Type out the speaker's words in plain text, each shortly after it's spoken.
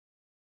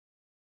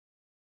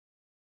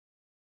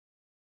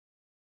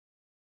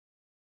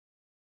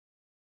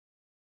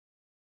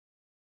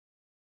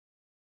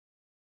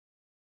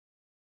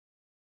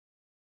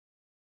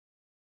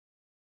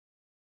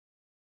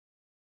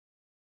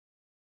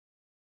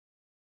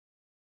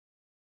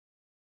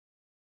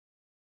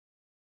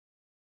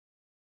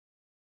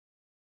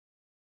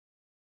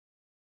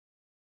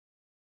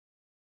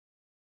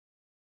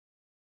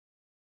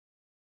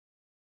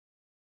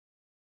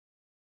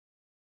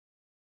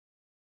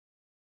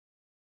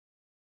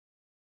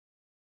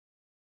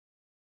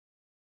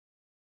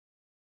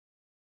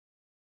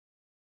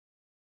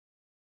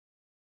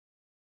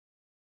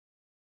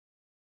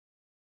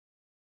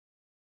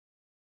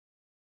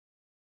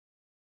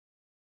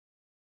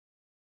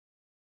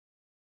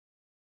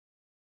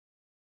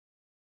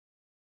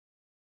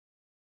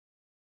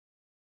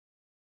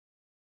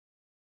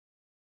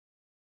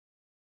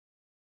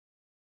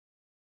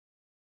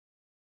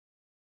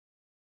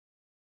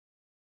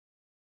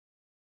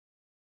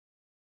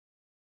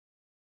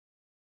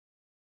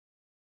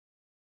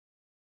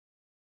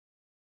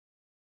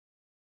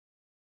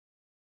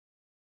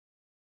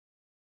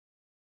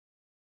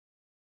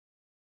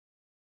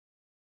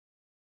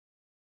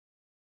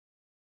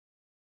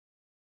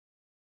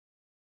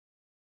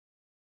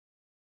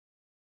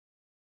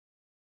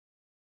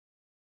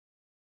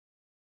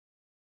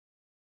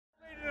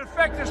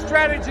effective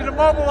strategy to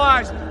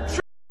mobilize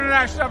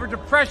international effort to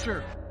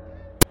pressure.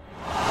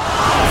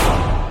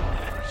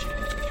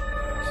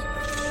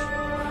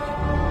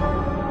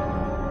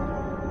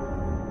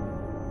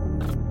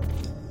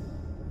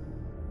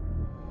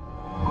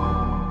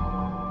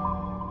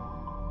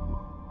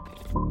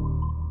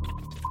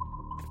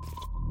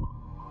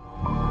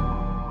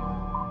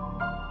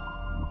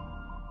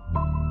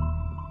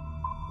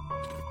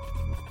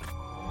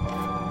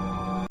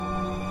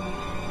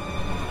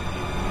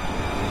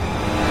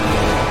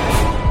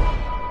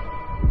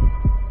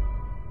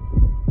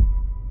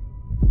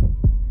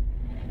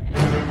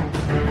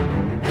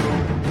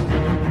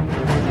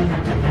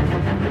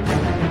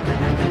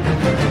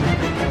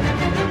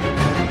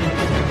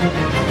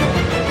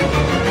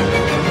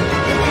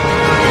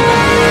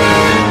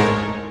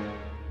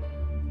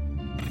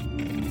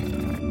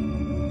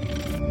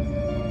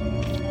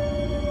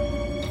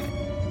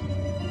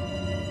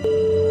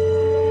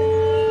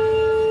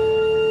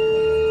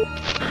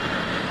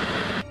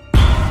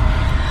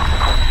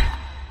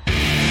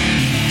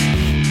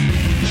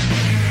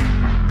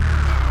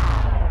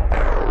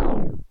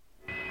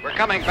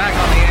 Coming back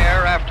on the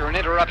air after an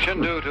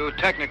interruption due to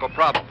technical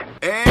problems.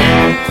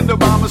 And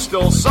Obama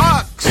still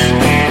sucks.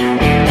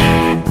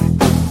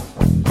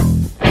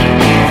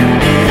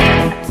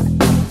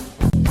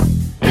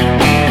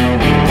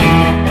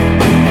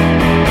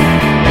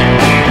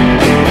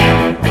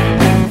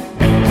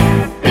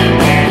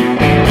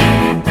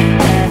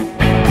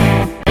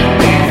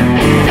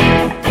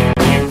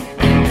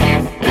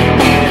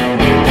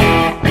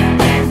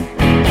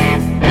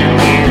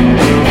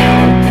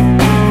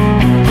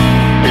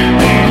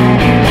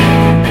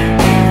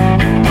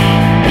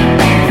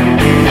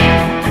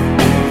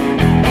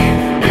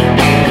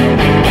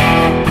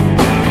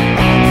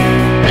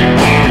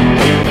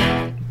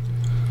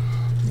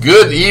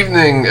 Good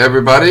evening,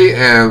 everybody,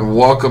 and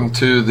welcome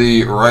to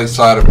the Right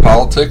Side of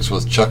Politics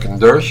with Chuck and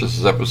Dersh. This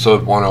is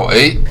episode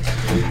 108.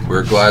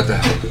 We're glad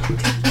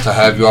to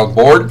have you on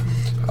board.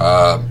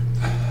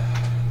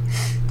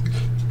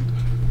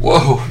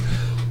 Whoa.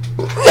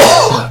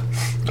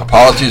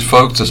 Apologies,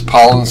 folks. It's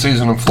pollen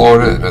season in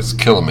Florida, and it's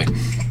killing me.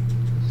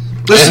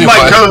 This is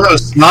my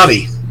co-host,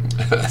 Snotty.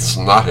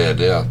 Snothead,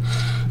 yeah.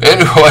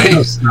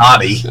 Anyway.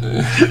 Snotty.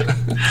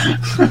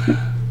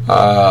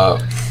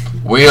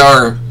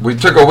 We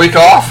took a week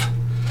off.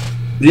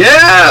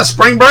 Yeah,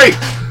 spring break.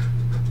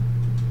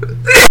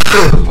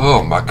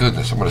 Oh my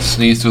goodness, I'm going to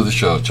sneeze through the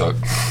show, Chuck.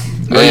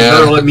 You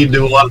better let me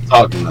do a lot of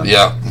talking then.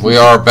 Yeah, we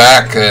are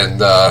back and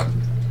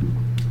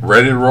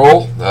ready to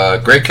roll.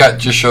 Grey Cat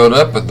just showed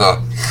up in the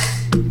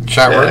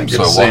chat room,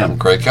 so welcome,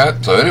 Grey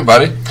Cat. So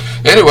anyway,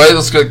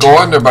 let's get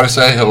going. Everybody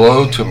say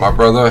hello to my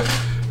brother,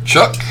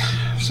 Chuck.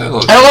 Say hello.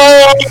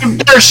 Hello,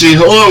 Dersh.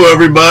 Hello,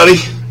 everybody.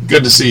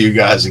 Good to see you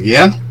guys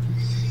again.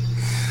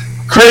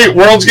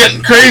 World's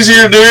getting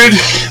crazier, dude.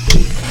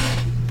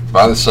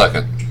 By the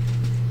second.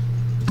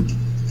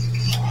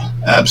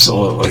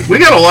 Absolutely. We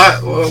got a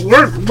lot.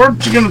 We're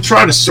going to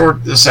try to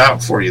sort this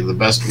out for you the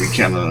best we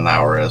can in an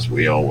hour, as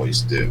we always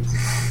do.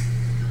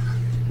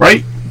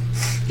 Right?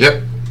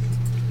 Yep.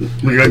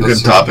 We got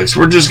good topics.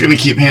 We're just going to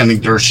keep handing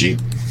Dershy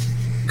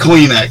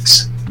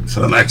Kleenex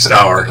for the next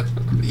hour.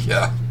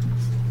 Yeah.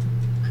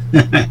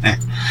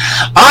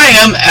 I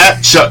am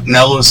at Chuck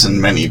Nellis in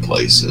many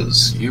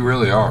places. You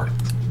really are.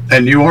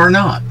 And you are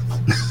not.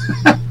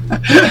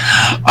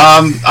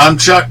 I'm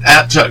Chuck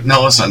at Chuck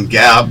Nellis on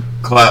Gab,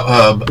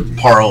 CloutHub,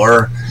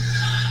 Parlor,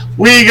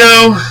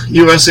 WeGo,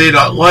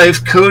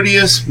 USA.life,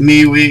 Codius,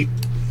 MeWe,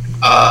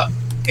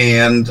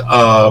 and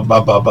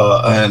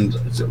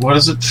what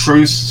is it?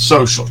 Truth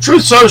Social.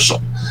 Truth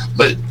Social.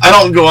 But I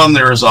don't go on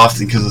there as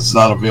often because it's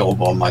not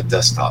available on my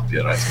desktop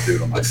yet. I have to do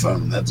it on my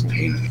phone, and that's a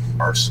pain in the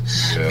arse.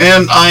 Yeah.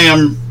 And I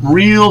am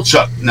Real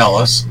Chuck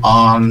Nellis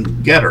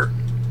on Getter.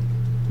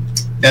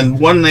 And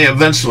when they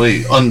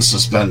eventually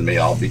unsuspend me,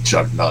 I'll be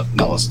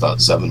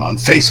Chuck.Nellis.7 on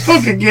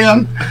Facebook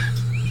again.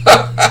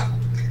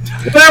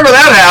 Whenever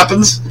that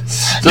happens.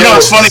 You know,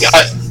 it's funny.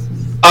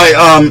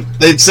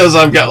 It says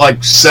I've got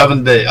like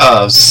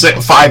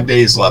 5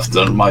 days left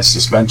on my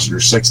suspension, or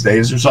 6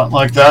 days or something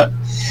like that.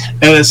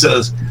 And it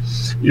says,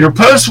 your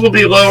post will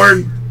be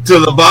lowered to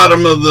the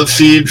bottom of the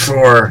feed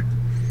for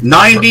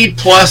 90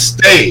 plus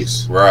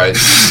days. Right.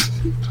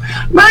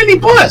 90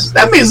 plus.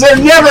 That means they're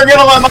never going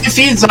to let my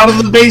feeds out of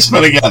the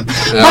basement again.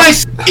 Yeah.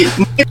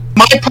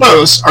 My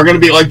posts are going to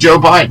be like Joe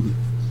Biden.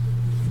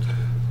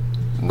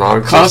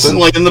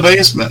 Constantly in the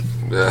basement.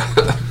 Yeah.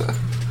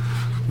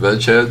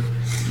 Veg head.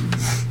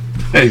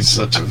 He's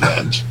such a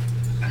veg.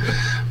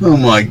 Oh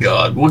my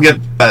God. We'll get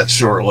that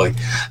shortly.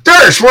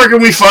 Dersh, where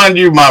can we find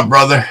you, my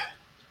brother?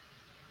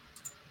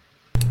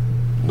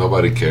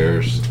 Nobody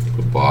cares.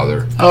 Don't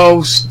bother.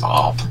 Oh,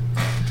 stop.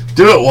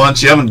 Do it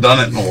once. You haven't done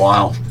it in a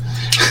while.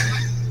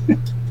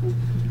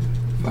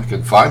 I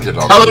can find it.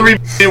 Tell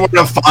everybody where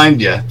to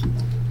find you.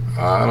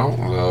 I don't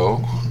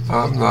know.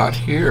 I'm not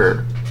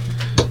here.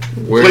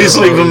 Please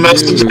leave a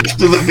message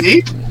after the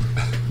beep.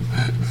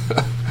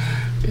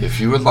 If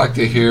you would like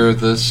to hear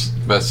this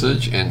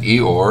message in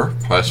Eeyore,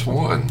 press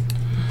 1.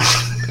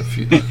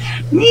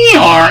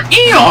 Eeyore.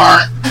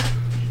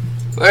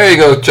 There you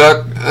go,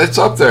 Chuck. It's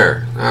up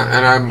there,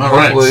 and I'm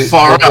hopefully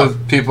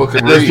people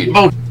can read. If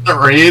people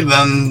can't read,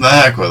 then the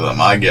heck with them.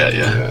 I get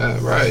you. Yeah,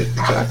 right.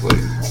 Exactly.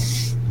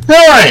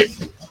 All right.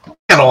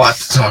 Got a lot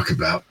to talk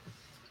about.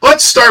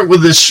 Let's start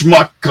with this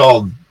schmuck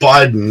called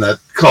Biden that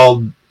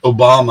called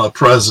Obama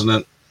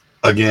president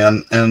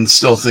again and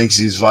still thinks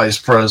he's vice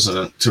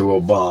president to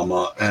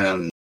Obama,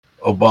 and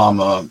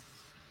Obama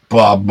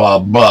blah, blah,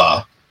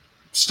 blah.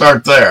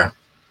 Start there.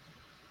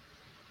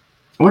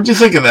 What'd you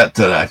think of that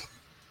today?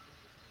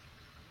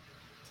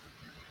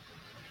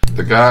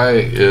 The guy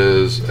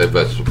is a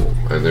vegetable,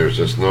 and there's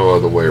just no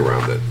other way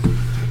around it.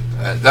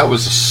 That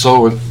was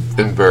so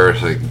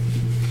embarrassing.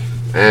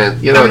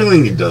 And you know,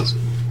 everything he does.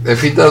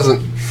 If he doesn't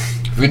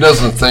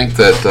think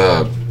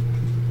that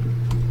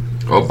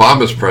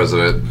Obama's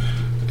president,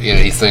 you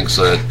know, he thinks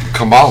that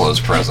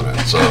Kamala's president.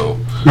 So,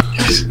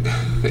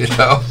 you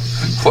know,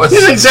 he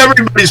thinks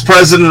everybody's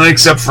president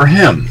except for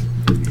him.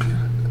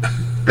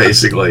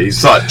 Basically, he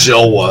thought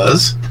Jill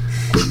was.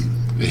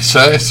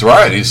 It's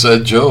right. He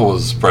said Jill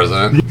was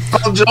president. He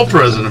called Jill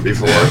president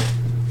before.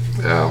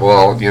 Yeah.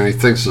 Well, you know, he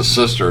thinks his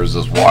sister is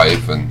his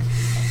wife, and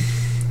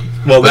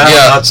I'm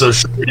not so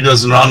sure. He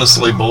doesn't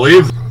honestly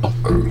believe,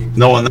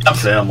 knowing that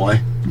family.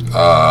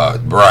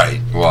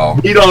 Right. Well,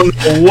 he don't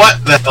know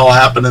what the hell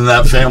happened in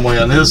that family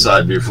on his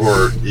side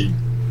before he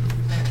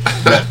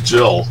met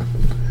Jill,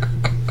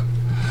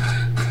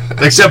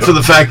 except for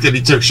the fact that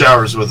he took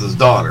showers with his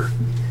daughter.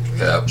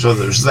 Yeah. So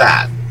there's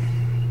that.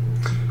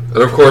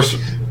 And of course,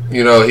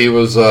 you know, he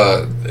was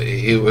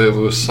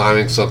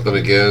signing something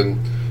again.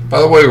 By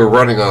the way, we're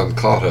running on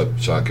Cloud Hub,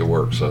 Chuck, at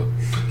work. So.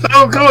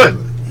 Oh, good.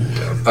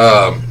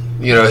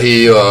 You know,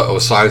 he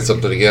was signing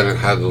something again and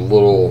had a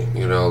little,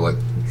 you know, like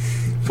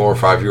 4 or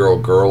 5 year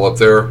old girl up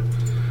there,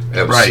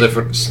 and was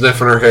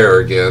sniffing her hair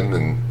again,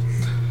 and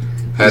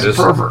had his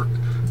pervert.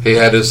 He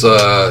had his you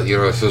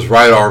know, his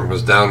right arm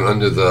was down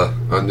under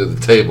the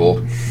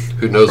table.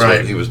 Who knows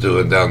what he was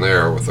doing down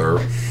there with her?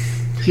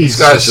 This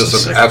guy's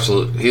just an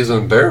absolute. He's an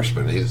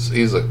embarrassment.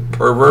 He's a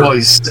pervert. Well,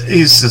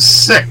 he's a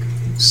sick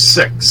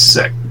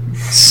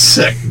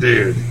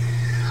dude.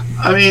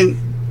 I mean,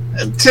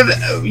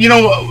 you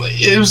know,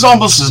 it was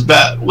almost as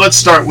bad. Let's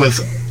start with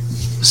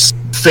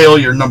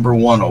failure number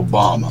one,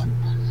 Obama.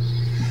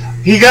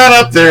 He got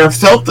up there,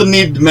 felt the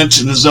need to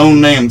mention his own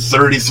name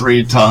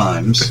 33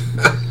 times.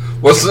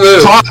 What's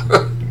new?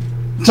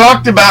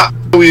 Talked about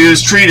how he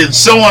was treated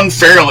so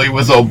unfairly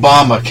with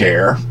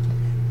Obamacare.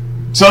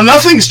 So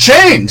nothing's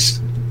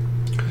changed.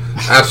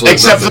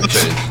 Absolutely nothing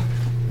changed.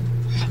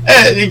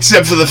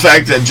 Except for the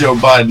fact that Joe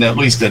Biden at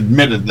least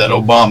admitted that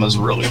Obama's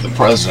really the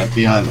president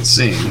behind the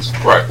scenes.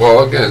 Right.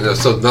 Well, again,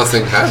 so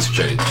nothing has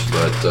changed.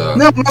 But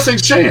no,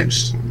 nothing's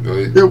changed.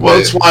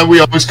 That's why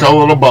we always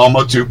call it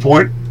Obama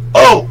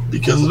 2.0,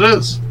 because it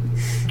is.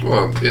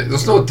 Well,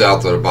 there's no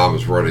doubt that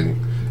Obama's running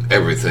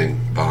everything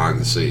behind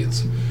the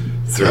scenes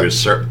through his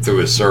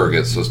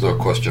surrogates. There's no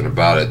question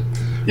about it.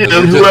 Yeah,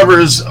 and whoever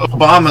is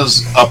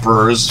Obama's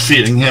upper is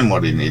feeding him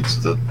what he needs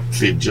to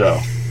feed Joe.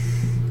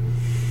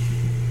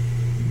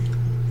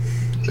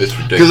 It's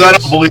ridiculous. Because I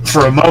don't believe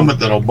for a moment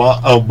that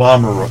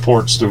Obama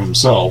reports to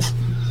himself.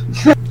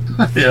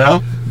 You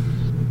know?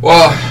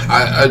 Well,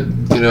 I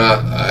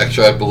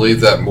actually I believe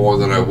that more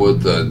than I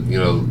would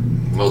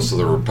most of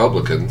the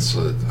Republicans.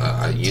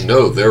 You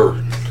know, they're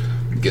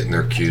getting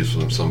their cues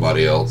from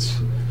somebody else.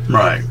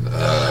 Right.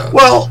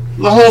 Well,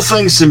 the whole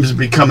thing seems to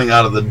be coming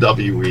out of the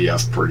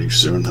WEF pretty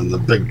soon, and the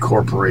big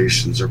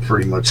corporations are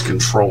pretty much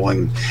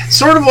controlling,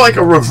 sort of like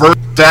a reverse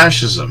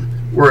fascism,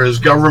 whereas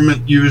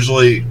government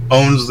usually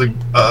tells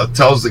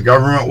the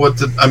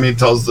government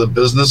tells the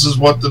businesses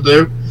what to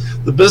do.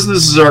 The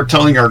businesses are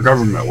telling our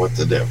government what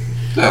to do.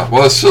 Yeah,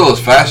 well, it still is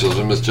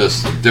fascism. It's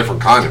just a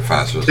different kind of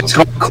fascism. It's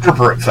called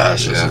corporate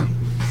fascism.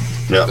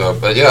 Yeah. So,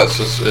 but yeah,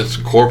 it's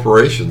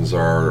corporations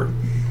are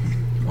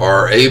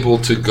able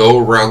to go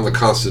around the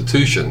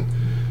Constitution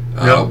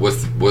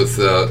with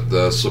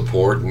the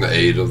support and the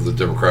aid of the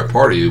Democrat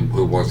Party,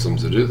 who wants them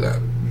to do that.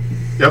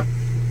 Yep,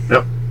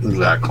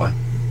 exactly.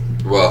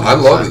 Well, I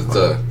love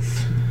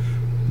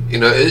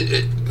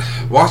it.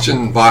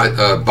 Watching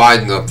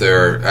Biden up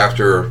there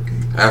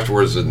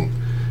afterwards, and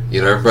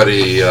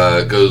everybody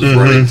goes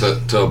running to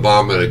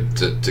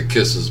Obama to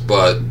kiss his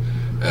butt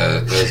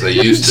as they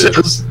used to.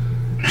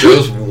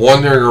 Joe's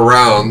wandering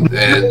around,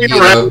 and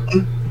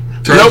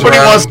nobody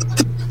wants to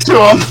talk to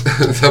him.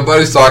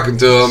 Nobody's talking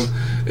to him,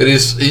 and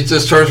he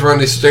just turns around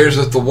and he stares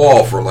at the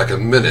wall for like a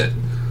minute,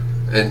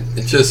 and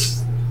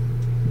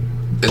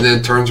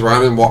then turns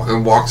around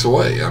and walks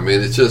away. I mean,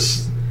 it's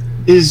just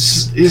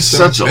he's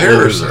such a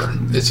loser.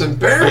 It's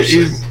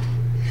embarrassing.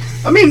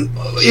 I mean,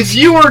 if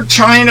you were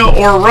China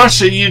or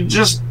Russia, you'd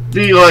just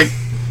be like,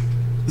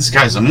 this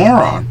guy's a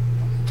moron.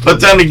 But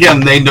then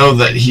again, they know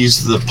that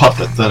he's the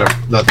puppet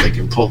that they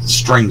can pull the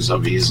strings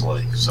of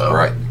easily. So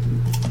right.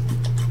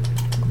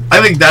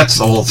 I think that's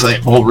the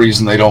whole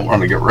reason they don't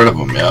want to get rid of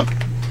him yet.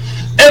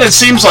 And it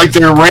seems like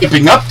they're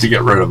ramping up to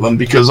get rid of him,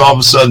 because all of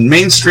a sudden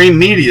mainstream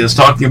media is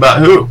talking about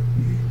who?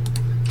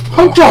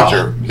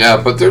 Hunter. Yeah,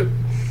 but they're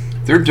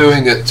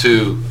doing it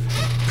to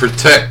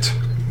protect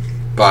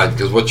Biden,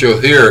 because what you'll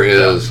hear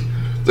is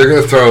they're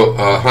going to throw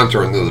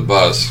Hunter under the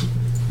bus.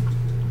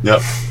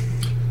 Yep.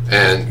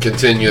 And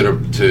continue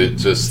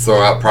to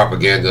throw out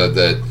propaganda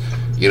that,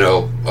 you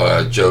know,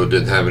 Joe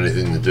didn't have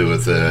anything to do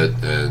with it,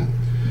 and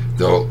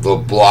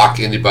they'll block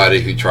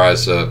anybody who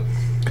tries to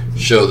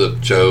show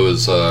that Joe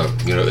is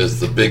is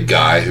the big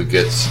guy who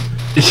gets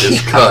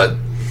his cut.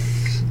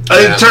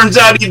 It turns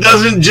out he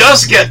doesn't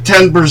just get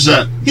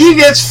 10%; he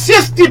gets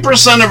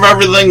 50% of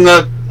everything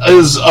that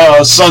his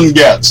son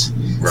gets.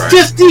 Right.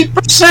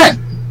 50%,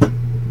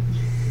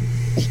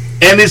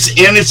 and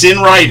it's in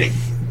writing.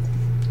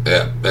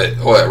 Yeah,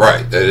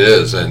 right. It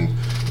is, and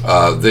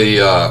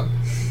they're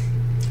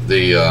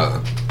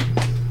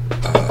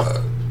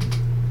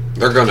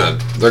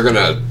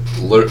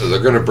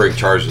gonna bring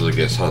charges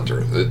against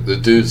Hunter. The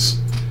dude's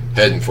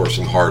heading for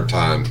some hard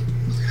time.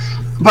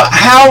 But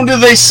how do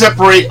they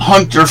separate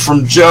Hunter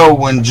from Joe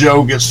when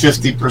Joe gets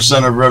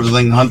 50% of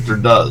everything Hunter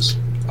does?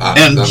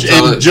 And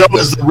Joe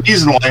is the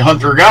reason why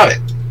Hunter got it.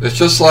 It's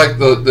just like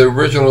the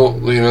original,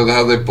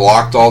 how they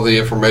blocked all the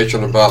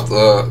information about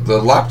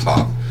the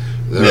laptop.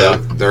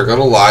 They're going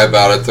to lie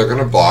about it. They're going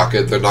to block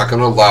it. They're not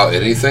going to allow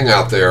anything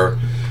out there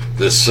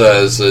that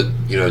says that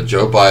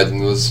Joe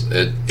Biden was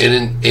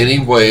in any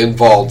way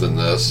involved in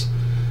this.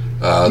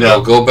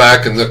 They'll go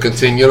back and they'll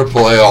continue to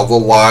play all the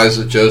lies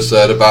that Joe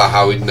said about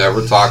how he'd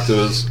never talked to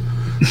his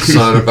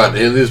son about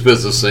any of these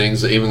business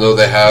things, even though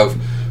they have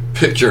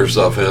pictures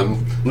of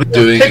him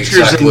doing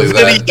exactly and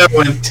video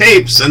and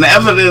tapes and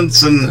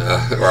evidence and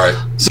right.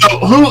 So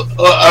who?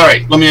 All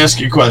right, let me ask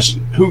you a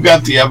question. Who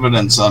got the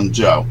evidence on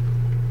Joe?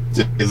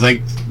 Do you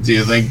think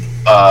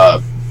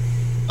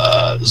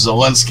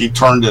Zelensky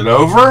turned it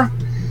over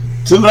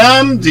to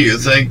them? Do you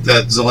think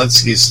that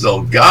Zelensky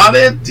still got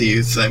it?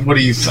 What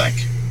do you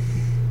think?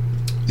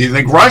 Do you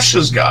think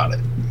Russia's got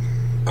it?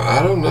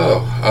 I don't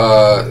know.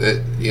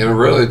 It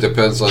really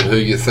depends on who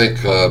you think.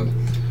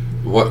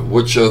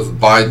 Which of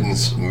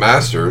Biden's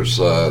masters,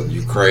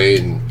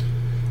 Ukraine,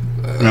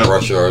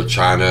 Russia, or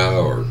China,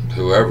 or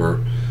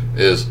whoever,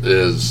 is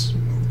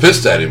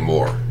pissed at him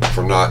more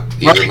for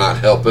either not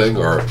helping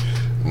or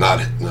not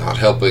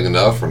helping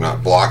enough or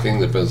not blocking.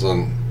 Depends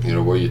on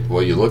where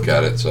you look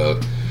at it. So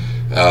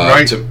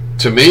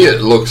to me,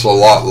 it looks a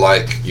lot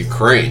like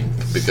Ukraine,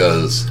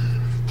 because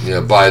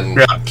Biden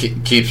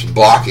keeps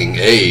blocking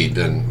aid,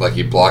 and like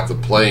he blocked the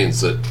planes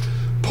that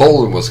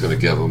Poland was going to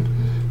give him.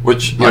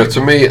 Which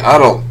to me, I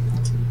don't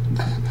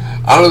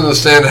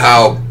understand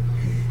how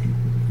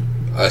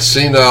a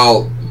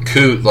senile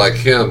coot like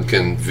him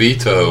can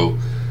veto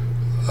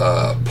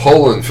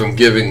Poland from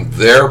giving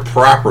their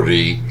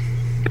property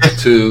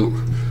to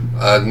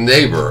a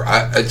neighbor.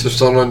 I just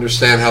don't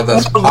understand how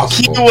that's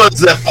possible. The key was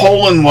that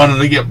Poland wanted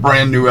to get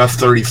brand new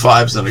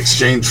F-35s in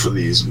exchange for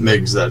these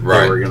MiGs that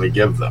they were going to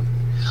give them.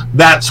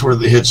 That's where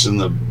the hitch in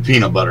the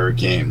peanut butter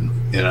came,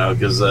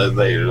 because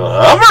we're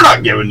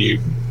not giving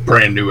you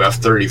brand new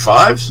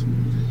F-35s.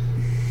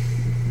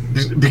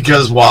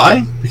 Because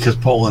why? Because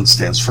Poland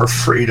stands for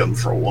freedom,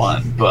 for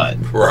one, but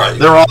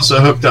they're also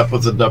hooked up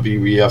with the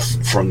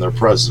WEF from their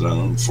president,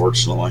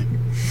 unfortunately.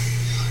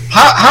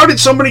 How did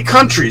so many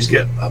countries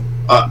get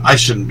I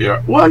shouldn't be.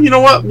 Well, you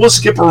know what? We'll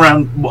skip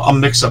around. I'll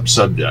mix up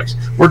subjects.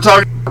 We're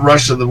talking about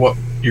Russia,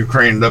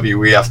 Ukraine,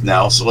 WEF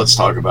now, so let's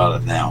talk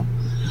about it now.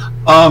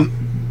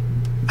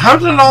 How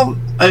did it all...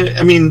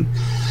 I mean,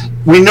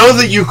 we know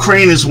that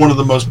Ukraine is one of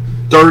the most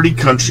dirty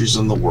countries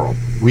in the world.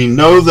 We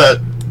know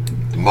that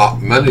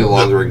money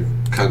laundering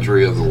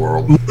country of the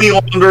world. Money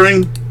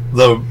laundering,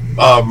 the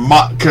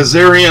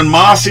Khazarian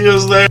mafia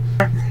is there.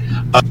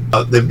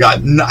 They've got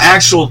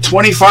actual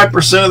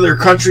 25% of their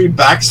country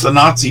backs the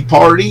Nazi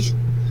party.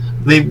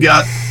 They've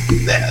got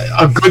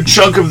a good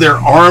chunk of their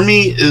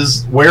army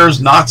wears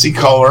Nazi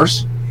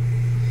colors.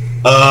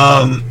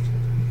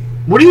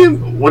 What do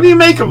you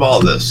make of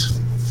all this?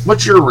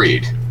 What's your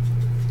read?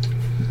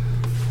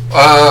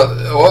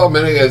 Well, I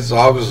mean, it's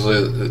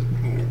obviously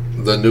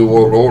the New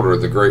World Order,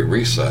 the Great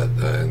Reset,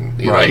 and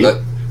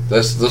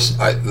that's this.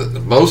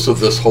 Most of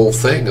this whole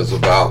thing is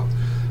about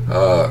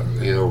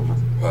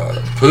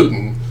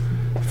Putin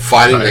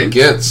fighting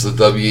against the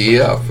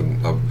WEF and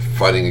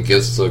fighting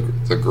against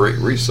the Great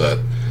Reset.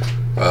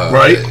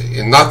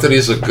 And not that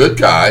he's a good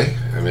guy.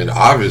 I mean,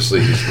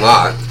 obviously he's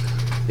not.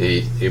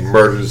 He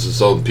murders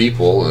his own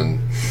people and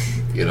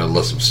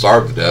lets them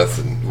starve to death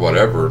and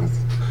whatever.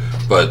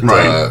 But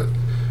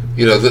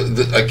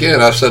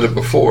again, I've said it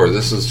before.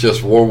 This is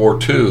just World War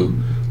II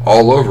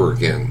all over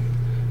again.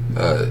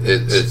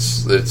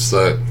 It's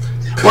the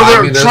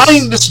they're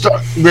trying to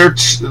start.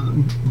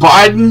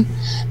 Biden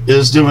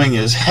is doing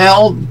his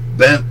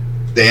hell-bent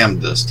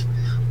damnedest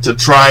to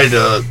try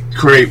to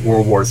create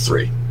World War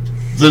III.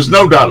 There's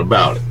no doubt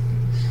about it.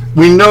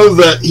 We know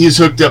that he's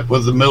hooked up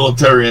with the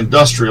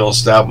military-industrial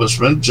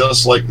establishment,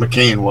 just like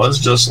McCain was,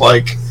 just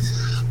like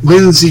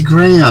Lindsey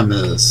Graham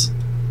is.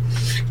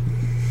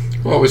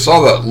 Well, we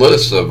saw that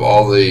list of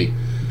all the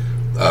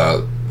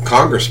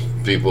Congress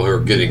people who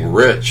are getting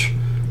rich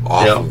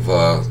off of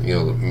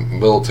the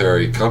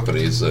military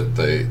companies that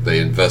they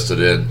invested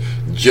in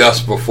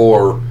just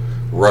before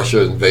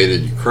Russia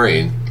invaded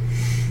Ukraine.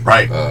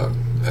 Right.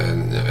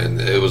 And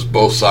it was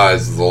both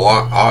sides of the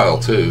aisle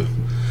too.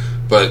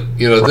 But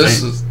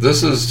this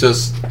is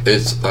just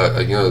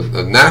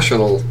a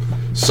national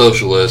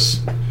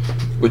socialist,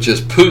 which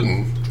is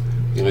Putin.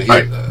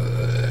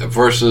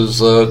 Versus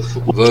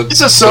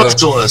he's a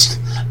socialist,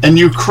 and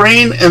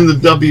Ukraine and the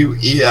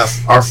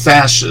WEF are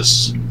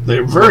fascists.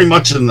 They're very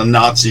much in the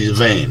Nazi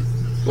vein.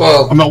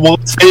 Well, I mean,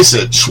 let's face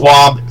it,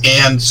 Schwab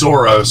and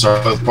Soros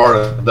are both part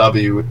of the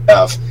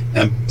WEF,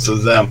 and both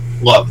of them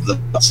love the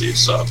Nazis,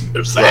 so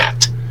there's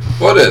that.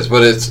 Well, it is,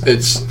 but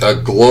it's a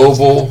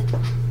global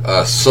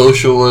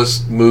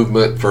socialist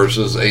movement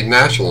versus a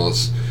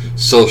nationalist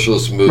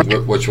socialist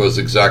movement, which was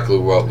exactly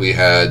what we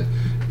had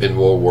in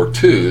World War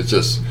II. It's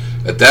just,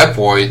 at that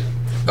point,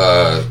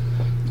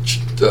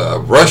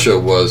 Russia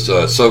was,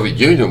 Soviet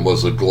Union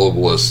was a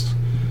globalist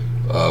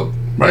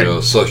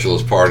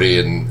socialist party,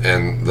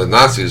 and the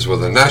Nazis were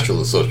the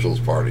Nationalist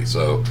Socialist Party.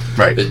 So,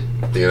 right.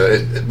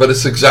 But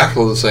it's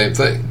exactly the same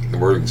thing.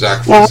 We're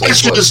exactly the same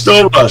Russia place. is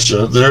still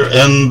Russia,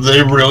 and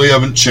they really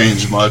haven't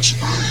changed much.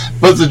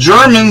 But the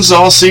Germans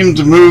all seem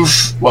to move.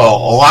 Well,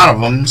 a lot of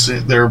them,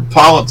 their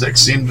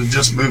politics seem to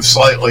just move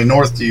slightly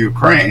north to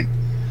Ukraine,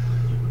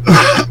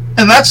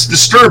 and that's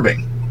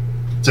disturbing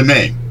to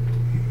me.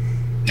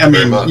 I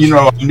mean,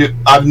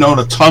 I've known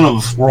a ton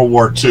of World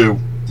War II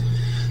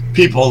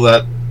people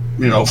that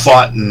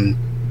fought and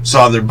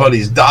saw their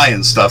buddies die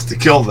and stuff to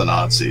kill the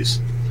Nazis.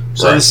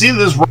 So to see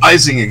this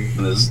rising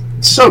again is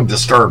so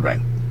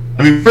disturbing.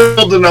 I mean, we're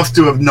old enough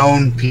to have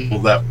known people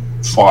that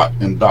fought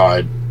and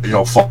died,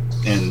 fought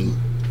and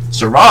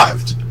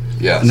survived,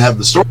 and have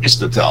the stories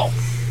to tell.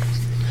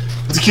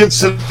 But the kids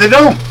said they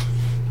don't,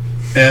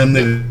 and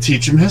they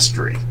teach them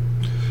history.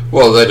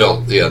 Well, they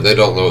don't. Yeah, they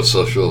don't know what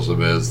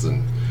socialism is,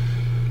 and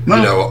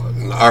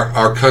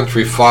our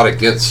country fought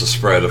against the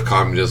spread of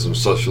communism,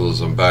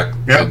 socialism back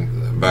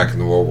in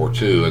the World War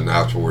II and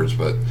afterwards.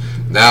 But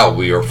now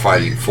we are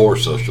fighting for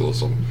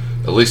socialism.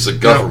 At least the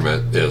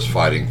government is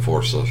fighting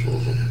for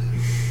socialism.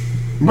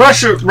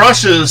 Russia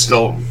is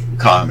still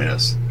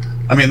communist.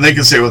 I mean, they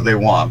can say what they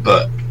want,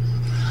 but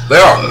they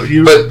are.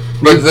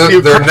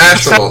 They're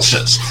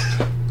nationalists.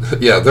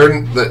 Yeah,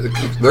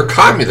 they're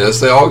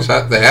communists. They always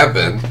have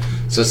been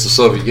since the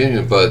Soviet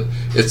Union. But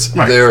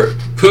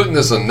Putin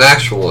is a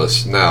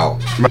nationalist now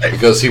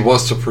because he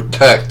wants to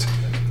protect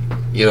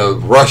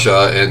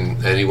Russia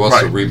and he wants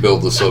to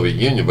rebuild the Soviet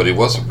Union, but he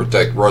wants to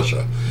protect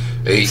Russia.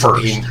 He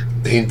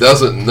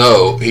doesn't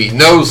know. He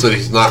knows that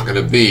he's not going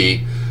to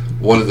be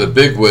one of the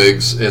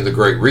bigwigs in the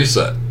Great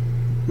Reset.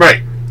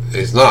 Right.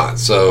 He's not.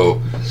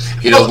 So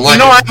he doesn't like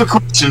it. I have a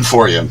question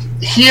for you.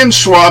 He and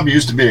Schwab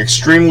used to be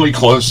extremely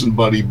close and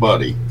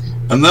buddy-buddy.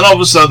 And then all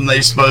of a sudden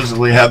they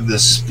supposedly have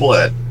this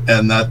split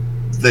and that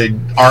they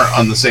aren't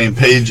on the same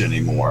page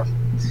anymore.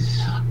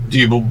 Do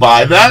you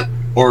buy that?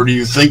 Or do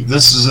you think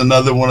this is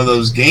another one of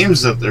those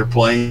games that they're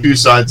playing, two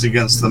sides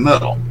against the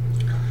middle?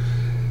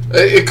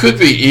 It could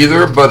be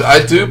either, but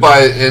I do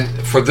buy it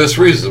for this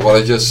reason, what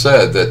I just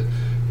said, that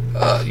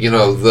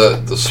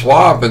the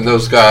Schwab and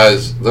those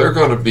guys, they're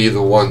going to be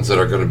the ones that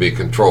are going to be in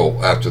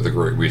control after the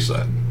Great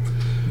Reset.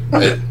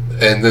 Okay.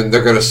 And then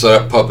they're going to set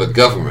up puppet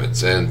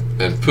governments, and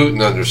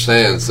Putin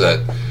understands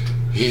that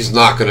he's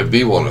not going to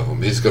be one of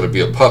them. He's going to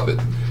be a puppet,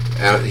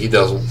 and he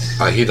doesn't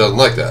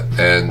like that.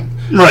 And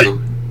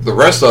the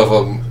rest of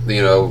them,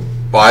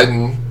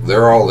 Biden,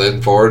 they're all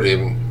in for it.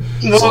 Even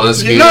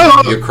Zelensky,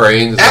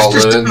 Ukraine is all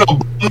in.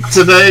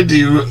 Today, do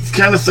you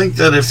kind of think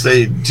that if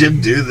they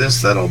did do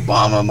this, that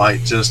Obama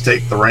might just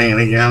take the reign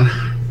again?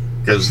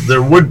 Because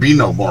there would be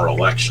no more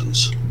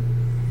elections.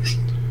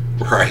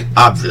 Right.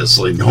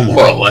 Obviously, no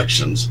more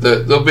elections.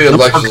 There'll be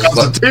elections.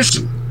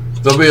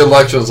 There'll be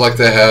elections like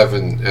they have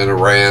in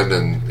Iran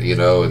and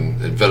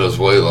in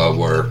Venezuela,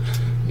 where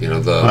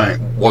the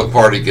one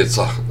party gets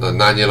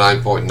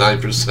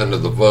 99.9%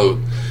 of the vote,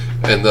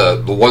 and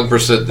the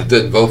 1% that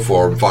didn't vote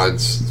for them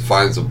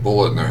finds a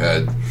bullet in their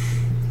head.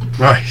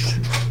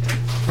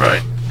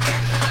 Right.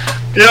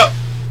 Yep.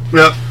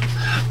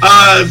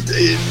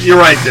 You're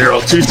right,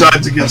 Daryl. Two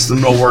sides against the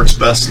mill works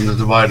best in the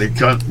divided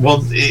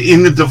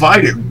in the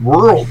divided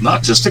world,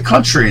 not just a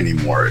country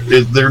anymore.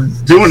 They're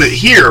doing it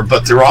here,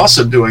 but they're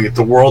also doing it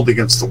the world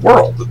against the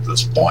world at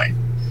this point.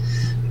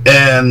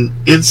 And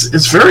these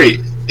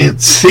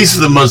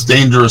are the most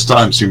dangerous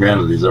times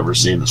humanity's ever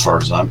seen, as far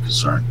as I'm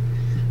concerned.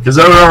 Because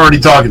they're already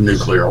talking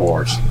nuclear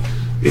wars.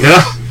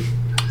 Yeah,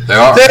 they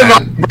are.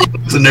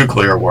 The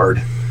nuclear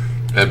word.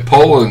 And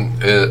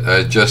Poland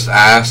just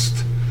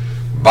asked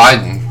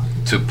Biden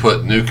to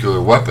put nuclear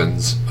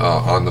weapons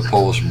on the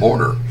Polish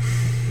border.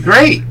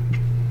 Great.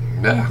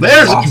 Yeah,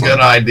 there's awesome. A good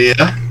idea.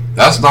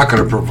 That's not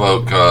going to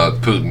provoke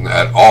Putin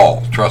at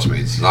all. Trust me,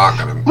 it's not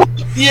going to.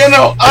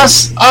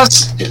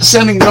 Us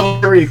sending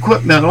military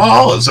equipment at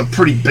all is a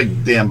pretty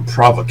big damn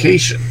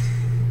provocation.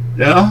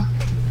 Yeah.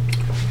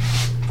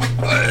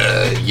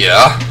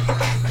 Yeah.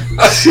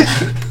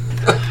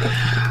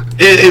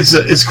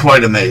 It's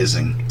quite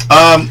amazing.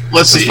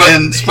 Let's see.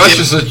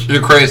 Especially since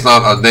Ukraine's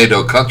not a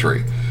NATO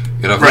country.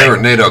 If they were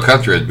a NATO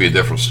country, it'd be a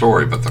different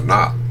story, but they're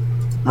not.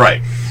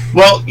 Right.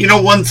 Well,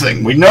 one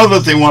thing. We know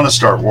that they want to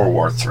start World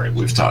War III.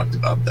 We've talked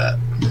about that.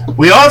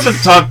 We often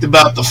talked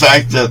about the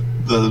fact that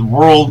the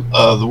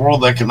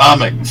World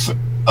Economic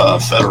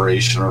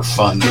Federation or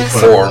Fund,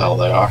 whatever the hell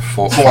they are,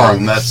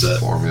 Forum. That's it.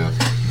 Forum, yeah.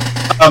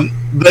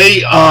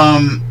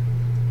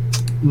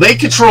 They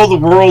control the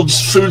world's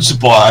food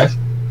supply.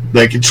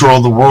 They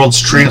control the world's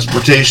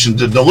transportation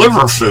to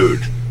deliver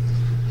food.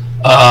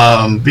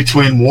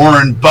 Between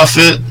Warren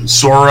Buffett and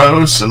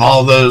Soros and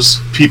all those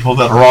people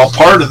that are all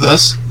part of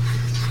this,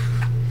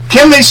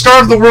 can they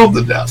starve the world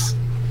to death?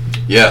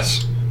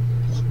 Yes.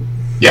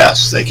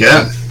 Yes, they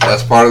can.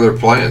 That's part of their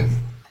plan.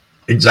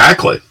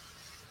 Exactly.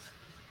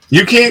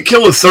 You can't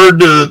kill a third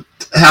to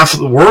half of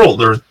the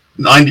world or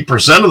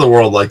 90% of the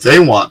world like they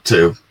want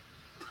to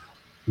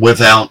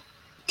without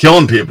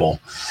killing people.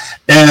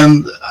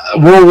 And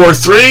World War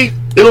III,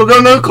 it'll go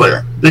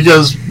nuclear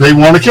because they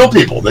want to kill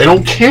people. They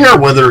don't care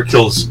whether it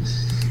kills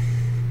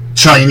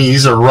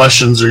Chinese or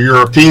Russians or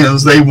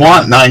Europeans. They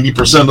want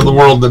 90% of the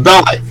world to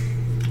die.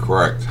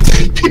 Correct.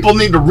 People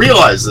need to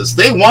realize this.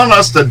 They want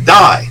us to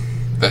die.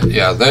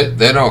 Yeah,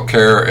 they don't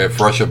care if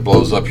Russia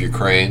blows up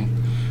Ukraine.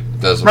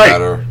 It doesn't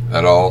matter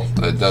at all.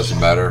 It doesn't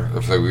matter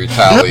if they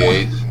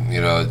retaliate.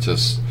 It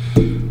just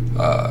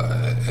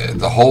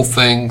the whole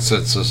thing,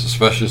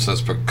 especially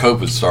since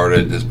COVID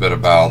started, has been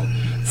about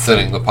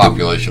thinning the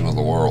population of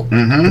the world.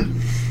 Mm-hmm.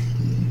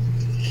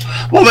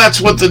 Well,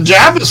 that's what the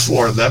jab is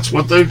for. That's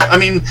what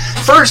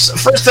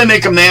first they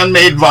make a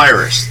man-made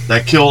virus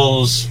that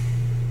kills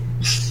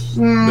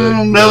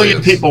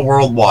million people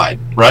worldwide,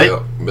 right?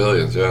 Yeah,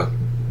 millions, yeah.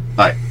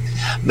 Right.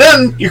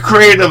 Then you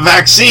create a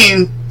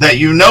vaccine that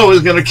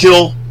is going to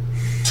kill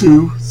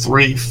 2,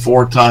 3,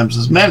 4 times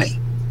as many,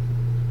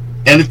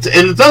 and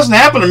it doesn't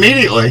happen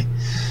immediately.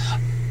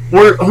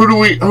 Who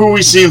are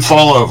we seeing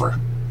fall over?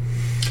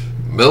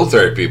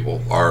 Military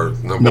people are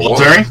number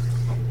military.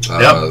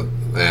 One. Yep.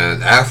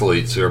 And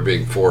athletes who are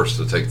being forced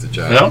to take the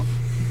jab. Yep.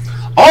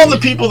 All the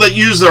people that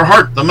use their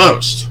heart the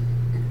most.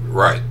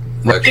 Right.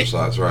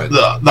 Exercise, right.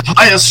 The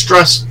highest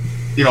stress,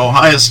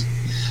 highest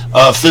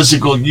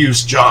physical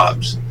use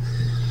jobs.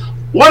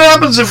 What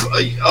happens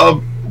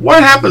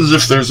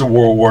if there's a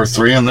World War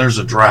III and there's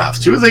a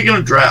draft? Who are they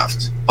going to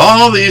draft?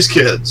 All these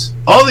kids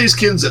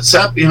that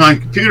sat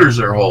behind computers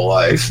their whole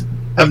life,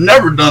 have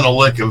never done a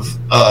lick of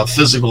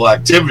physical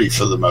activity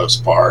for the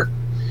most part,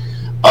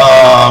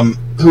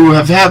 who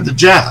have had the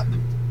jab.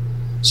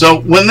 So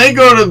when they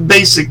go to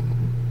basic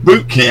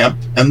boot camp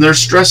and they're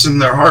stressing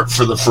their heart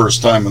for the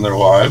first time in their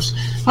lives,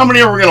 how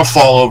many are going to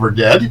fall over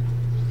dead?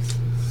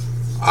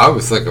 I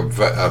would think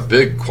a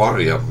big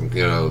quantity of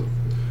them.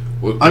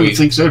 I would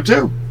think so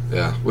too.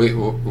 Yeah,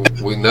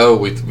 we know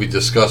we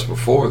discussed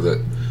before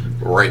that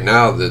right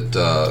now that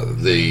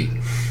the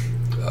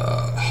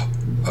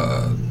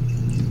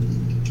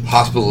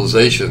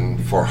hospitalization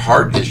for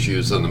heart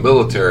issues in the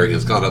military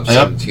has gone up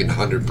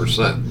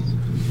 1,700%.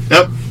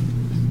 Yep.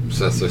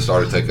 Since they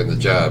started taking the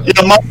jab.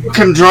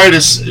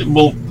 Myocarditis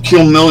will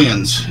kill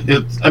millions.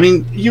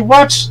 You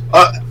watch.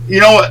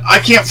 I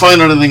can't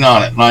find anything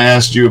on it, and I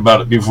asked you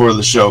about it before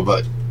the show,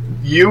 but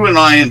you and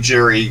I and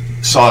Jerry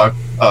saw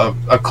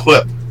a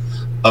clip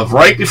of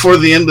right before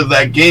the end of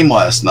that game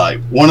last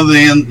night. One of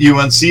the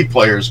UNC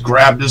players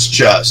grabbed his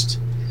chest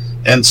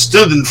and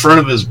stood in front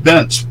of his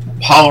bench,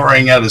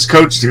 hollering at his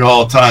coach to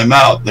call a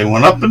timeout. They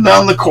went up and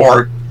down the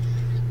court,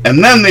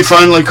 and then they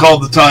finally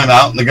called the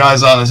timeout, and the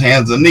guy's on his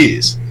hands and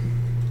knees.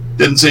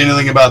 Didn't see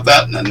anything about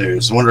that in the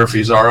news. I wonder if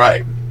he's all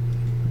right.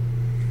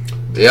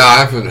 Yeah, I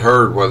haven't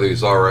heard whether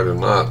he's all right or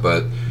not,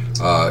 but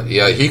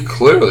he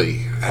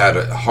clearly had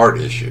a heart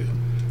issue.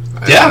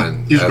 Yeah,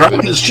 he's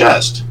grabbing his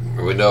chest.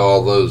 We know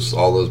all those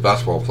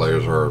basketball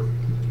players are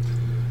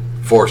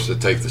forced to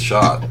take the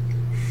shot.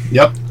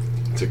 Yep.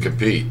 To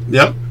compete.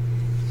 Yep.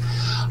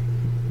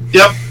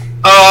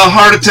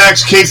 Heart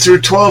attacks K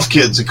through 12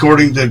 kids,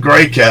 according to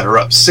Gray Cat, are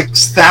up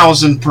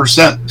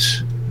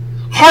 6,000%.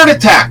 Heart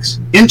attacks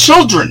in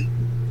children.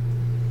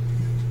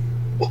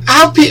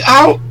 How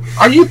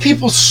are you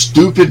people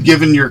stupid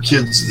giving your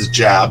kids the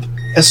jab,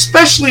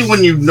 especially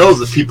when you know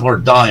that people are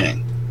dying?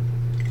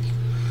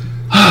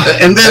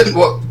 And then,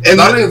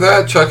 not only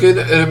that, Chuck, it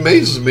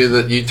amazes me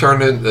that you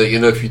turn in,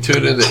 if you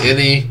tune into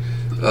any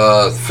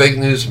fake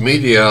news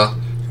media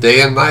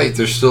day and night,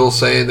 they're still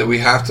saying that we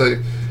have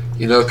to,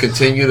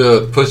 continue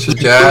to push the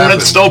jab. The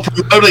government's still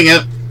promoting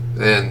it.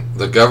 And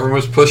the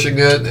government's pushing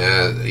it,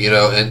 and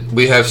and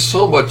we have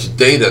so much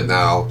data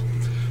now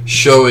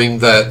showing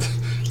that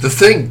the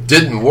thing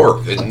didn't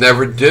work. It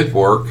never did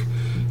work,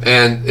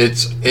 and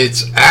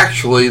it's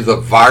actually the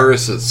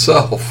virus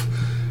itself,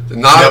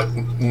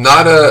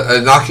 not a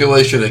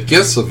inoculation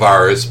against the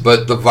virus,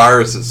 but the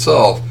virus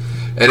itself,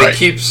 and it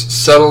keeps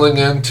settling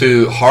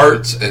into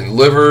hearts and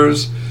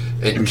livers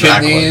and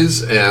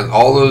kidneys, and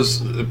all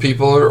those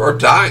people are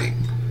dying.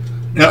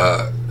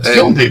 Yep.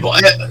 Killing people.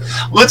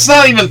 Let's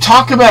not even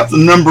talk about the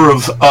number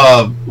of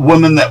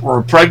women that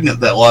were pregnant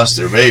that lost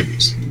their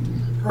babies.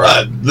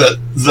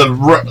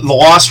 The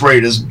loss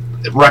rate is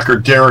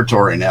record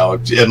territory now,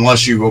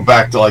 unless you go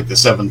back to like the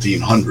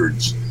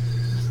 1700s.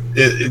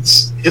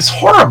 It's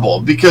horrible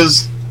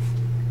because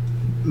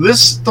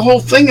the whole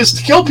thing is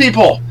to kill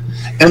people,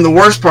 and the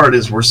worst part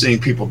is we're seeing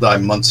people die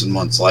months and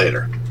months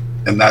later,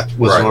 and that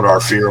was what our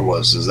fear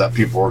was, is that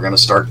people were going to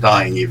start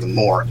dying even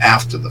more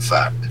after the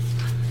fact.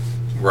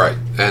 Right,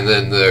 and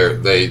then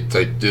they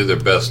do their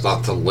best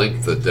not to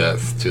link the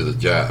death to the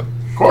jab.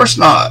 Of course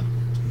not.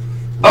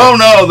 Oh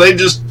no,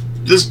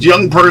 this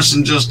young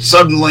person just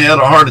suddenly had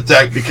a heart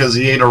attack because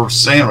he ate a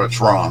sandwich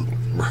wrong.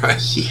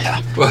 Right.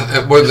 Yeah.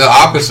 But when the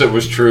opposite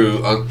was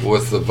true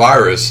with the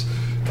virus,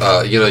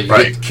 you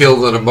get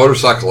killed in a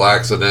motorcycle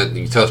accident and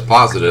you test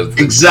positive.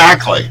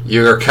 Exactly.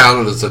 You're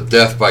counted as a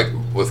death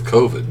with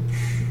COVID.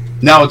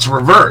 Now it's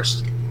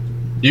reversed.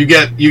 You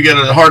get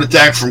a heart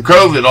attack from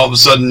COVID, all of a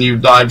sudden you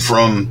died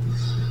from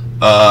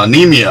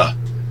anemia.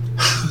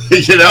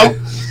 You know?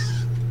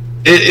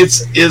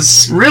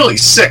 It's really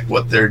sick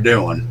what they're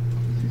doing.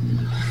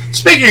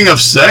 Speaking of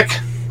sick,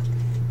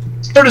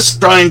 they're just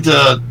trying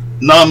to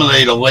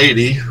nominate a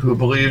lady who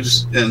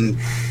believes in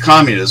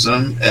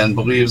communism and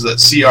believes that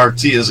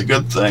CRT is a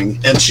good thing,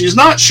 and she's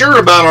not sure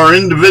about our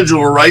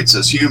individual rights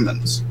as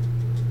humans.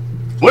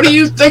 What do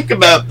you think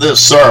about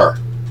this, sir?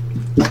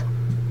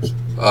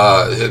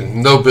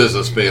 No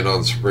business being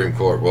on the Supreme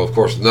Court. Well, of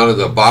course, none of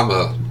the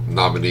Obama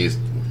nominees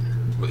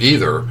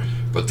either,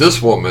 but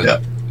this woman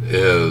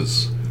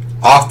is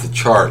off the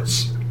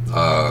charts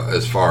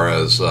as far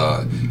as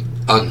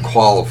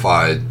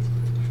unqualified,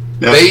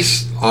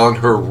 based on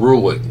her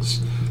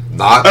rulings,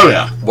 not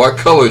what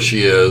color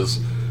she is,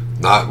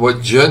 not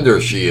what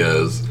gender she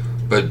is,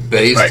 but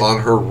based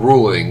on her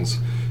rulings,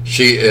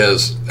 she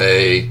is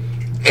a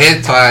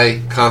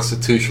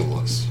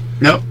anti-constitutionalist.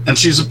 Yep, and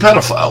she's a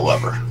pedophile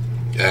lover.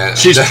 And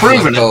she's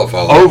proven it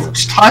over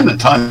time and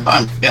time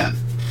again.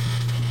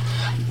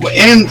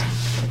 And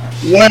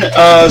when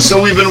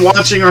so we've been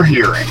watching her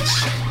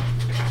hearings,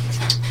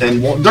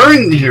 and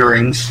during the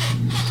hearings,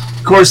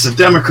 of course, the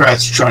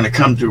Democrats are trying to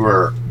come to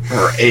her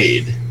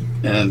aid,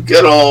 and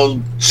good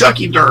old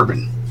Chucky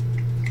Durbin,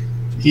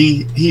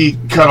 he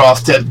cut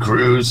off Ted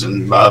Cruz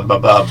and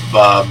about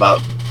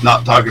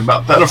not talking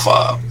about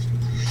pedophiles.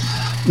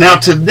 Now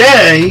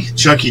today,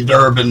 Chucky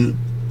Durbin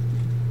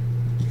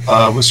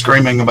was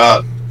screaming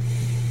about,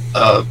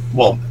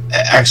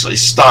 actually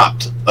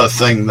stopped a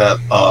thing that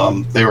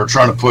they were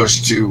trying to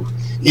push to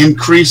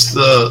increase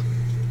the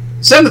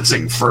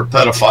sentencing for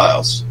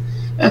pedophiles.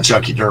 And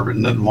Chucky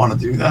Durbin didn't want to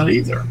do that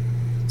either.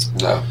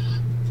 No.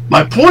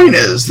 My point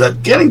is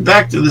that getting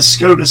back to the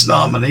SCOTUS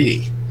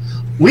nominee,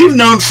 we've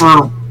known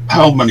for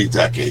how many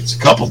decades? A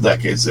couple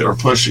decades they were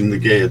pushing the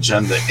gay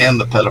agenda and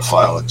the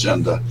pedophile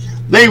agenda.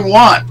 They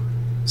want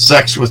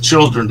sex with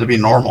children to be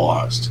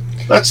normalized.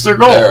 That's their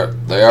goal.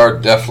 They are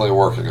definitely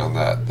working on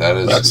that.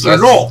 That's their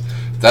goal.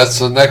 That's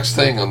the next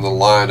thing on the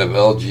line of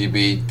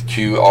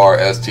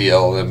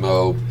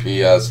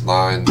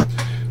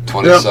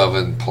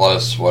LGBTQRSTLMOPS927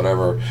 plus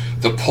whatever.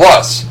 The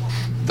plus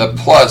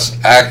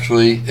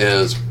actually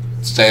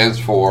stands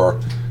for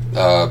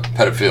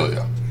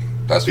pedophilia.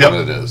 That's what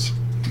it is.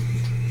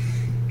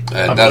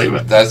 And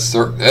that's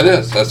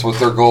what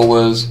their goal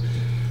is.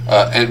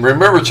 And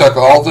remember, Chuck,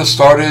 all this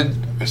started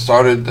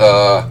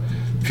a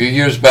few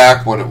years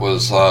back when it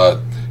was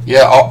all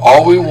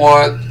we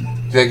want,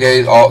 the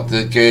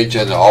gay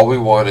agenda, all we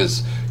want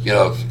is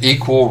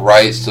equal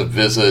rights to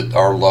visit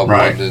our loved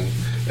one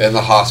in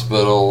the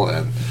hospital,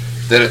 and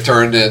then it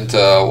turned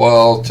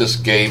into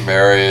just gay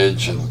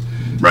marriage, and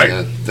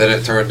then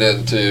it turned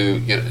into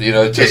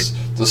just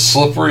the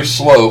slippery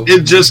slope.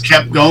 It just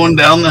kept going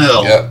down the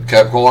hill. Yeah,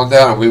 kept going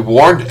down, and we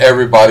warned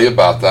everybody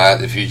about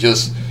that. If you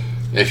just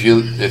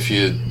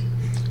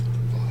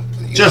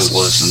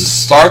listen,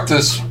 start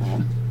this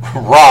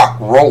rock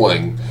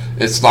rolling,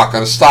 it's not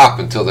going to stop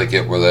until they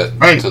get with it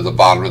to the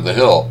bottom of the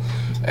hill,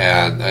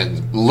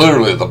 and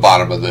literally the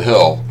bottom of the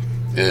hill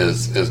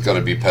is going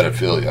to be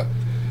pedophilia,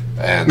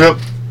 and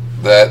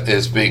that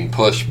is being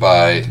pushed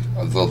by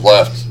the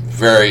left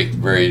very,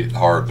 very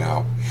hard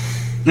now.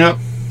 Yep.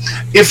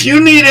 If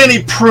you need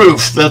any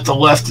proof that the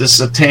left is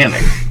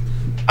satanic,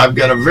 I've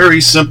got a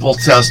very simple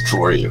test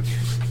for you.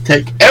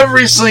 Take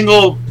every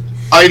single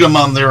item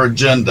on their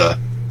agenda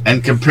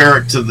and compare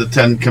it to the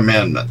 10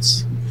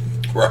 Commandments.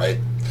 Right.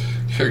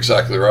 You're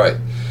exactly right.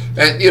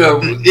 And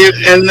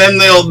and then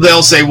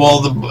they'll say,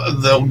 well,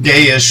 the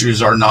gay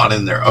issues are not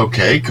in there.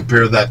 Okay,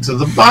 compare that to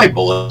the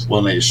Bible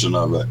explanation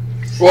of it.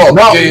 Well,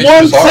 not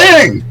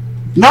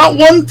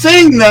one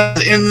thing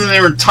that in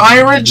their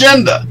entire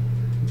agenda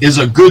is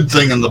a good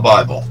thing in the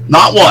Bible.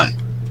 Not one.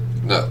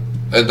 No,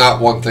 and not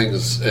one thing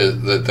is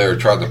that they're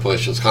trying to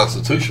push is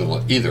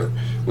constitutional either,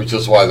 which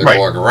is why they're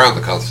going around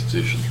the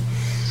Constitution.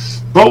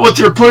 But what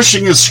they're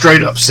pushing is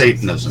straight up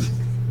Satanism.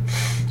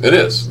 It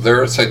is.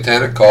 They're a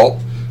satanic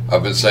cult.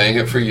 I've been saying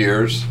it for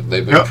years.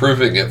 They've been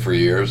proving it for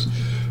years.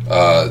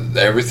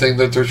 Everything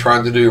that they're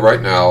trying to do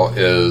right now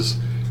is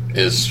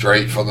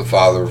straight from the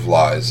father of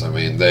lies. I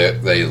mean,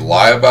 they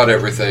lie about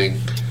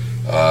everything.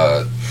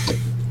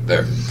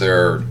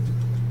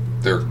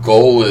 their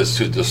goal is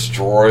to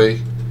destroy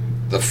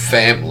the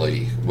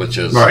family, which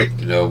is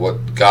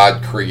what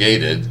God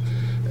created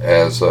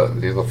as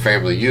the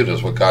family unit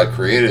is what God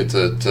created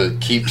to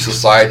keep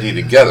society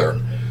together.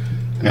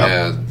 Yep.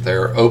 And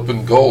their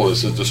open goal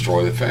is to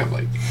destroy the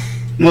family.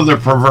 Well, they're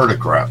perverted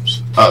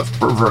craps.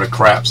 Perverted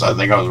craps. I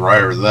think I was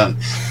righter then.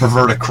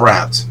 Perverted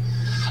craps.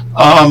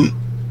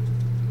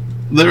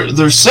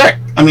 They're sick.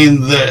 I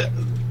mean,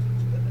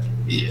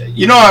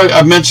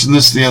 I mentioned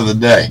this the other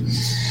day.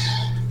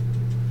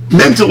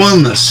 Mental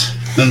illness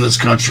in this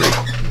country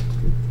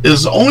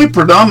is only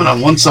predominant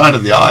on one side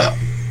of the aisle.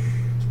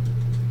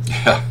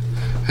 Yeah,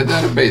 isn't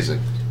that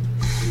amazing?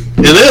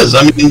 It is.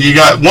 I mean, you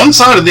got one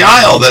side of the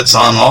aisle that's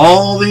on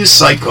all these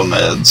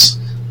psychomeds,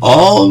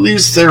 all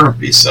these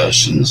therapy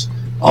sessions,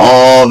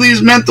 all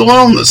these mental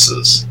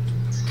illnesses,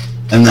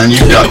 and then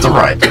you've got the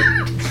right.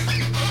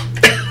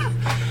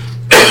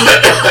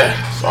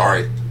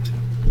 Sorry.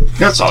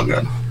 That's all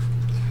good.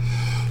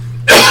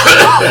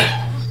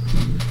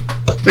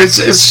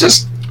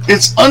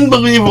 It's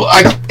unbelievable.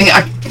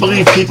 I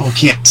believe people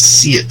can't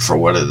see it for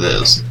what it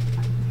is.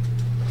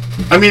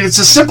 I mean, it's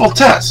a simple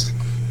test.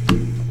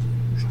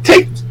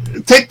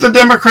 Take the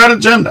Democrat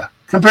agenda,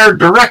 compare it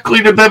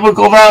directly to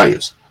biblical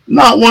values.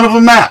 Not one of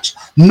them match.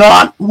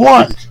 Not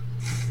one.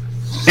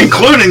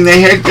 Including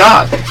they hate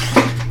God.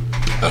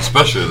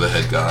 Especially they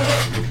hate God.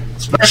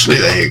 Especially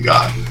they hate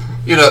God.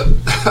 You know,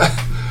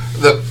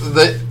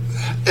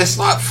 it's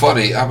not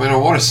funny. I mean, I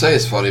want to say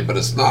it's funny, but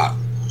it's not.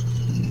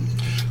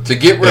 To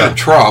get rid of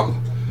Trump,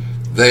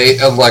 they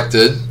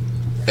elected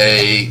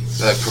a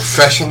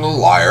professional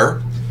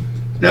liar.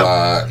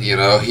 Yep.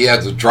 He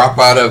had to drop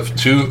out of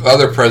 2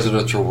 other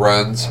presidential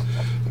runs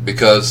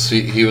because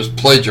he was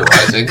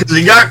plagiarizing. Because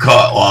he got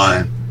caught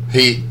lying.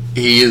 He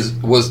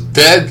was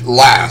dead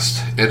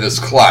last in his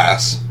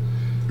class.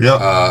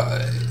 Yep.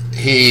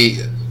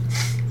 He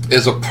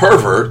is a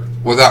pervert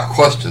without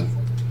question.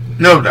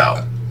 No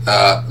doubt.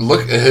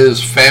 Look at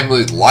his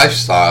family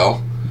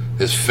lifestyle.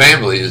 His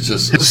family is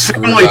just his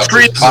family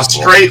tree is a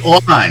straight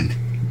line.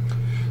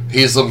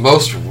 He's the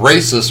most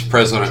racist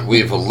president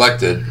we've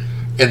elected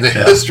in the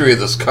history of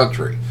this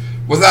country,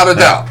 without a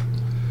doubt.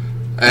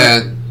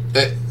 And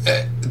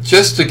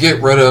just to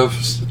get rid of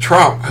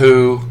Trump,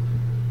 who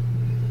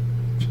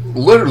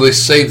literally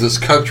saved this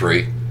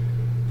country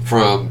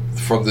from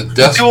the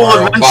death spiral. People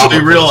will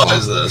eventually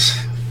realize this.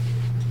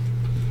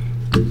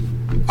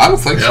 I don't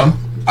think so.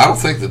 I don't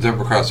think the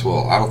Democrats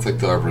will. I don't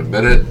think they'll ever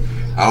admit it.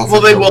 I don't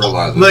think they they'll will.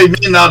 Realize it. They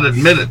may not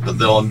admit it, but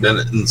they'll admit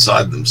it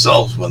inside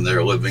themselves when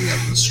they're living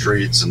in the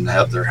streets and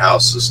have their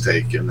houses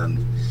taken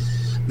and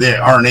they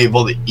aren't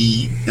able to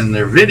eat, and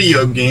their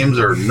video games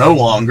are no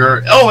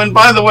longer. Oh, and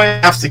by the way,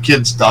 half the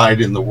kids died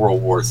in the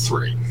World War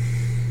III.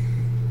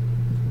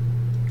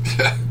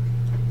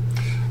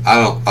 I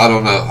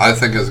don't know. I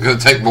think it's going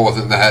to take more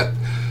than that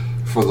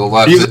for the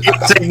left. You think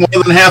it take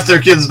more than half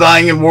their kids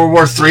dying in World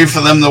War III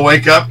for them to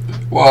wake up?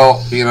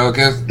 Well,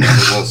 again,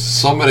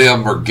 so many of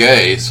them are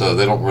gay, so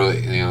they don't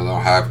really, they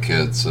don't have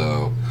kids.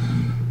 So,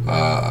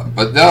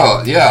 but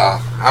no,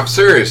 yeah, I'm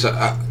serious.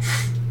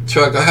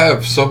 Chuck, I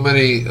have so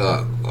many,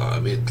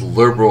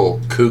 liberal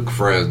kook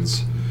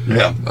friends.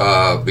 Yeah.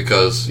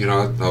 Because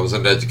I was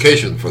in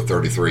education for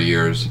 33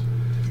 years,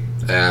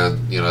 and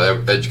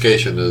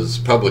education is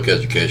public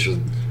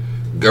education.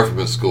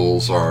 Government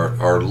schools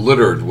are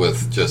littered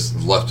with just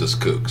leftist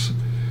kooks.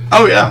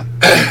 Oh yeah.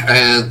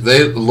 And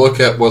they look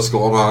at what's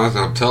going on, and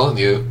I'm telling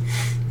you,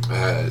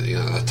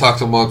 I talk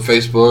to them on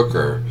Facebook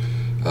or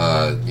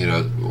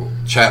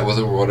chat with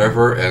them or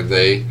whatever, and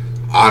they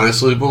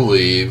honestly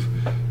believe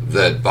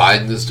that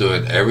Biden is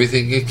doing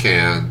everything he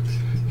can.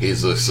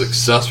 He's a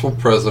successful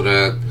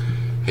president.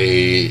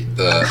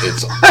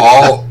 It's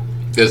all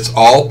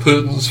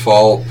Putin's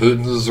fault.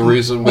 Putin is the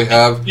reason we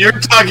have. You're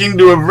talking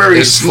to a very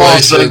inflation. Small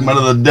segment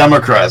of the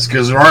Democrats,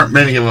 because there aren't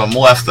many of them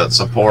left that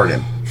support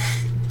him.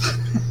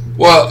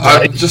 Well,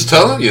 I'm just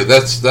telling you,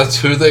 that's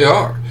who they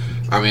are.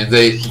 I mean,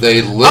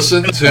 they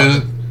listen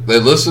to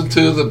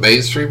the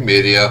mainstream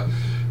media,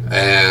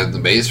 and the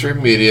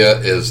mainstream media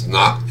is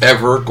not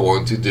ever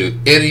going to do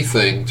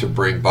anything to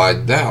bring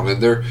Biden down.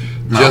 And they're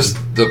just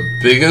the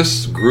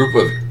biggest group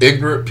of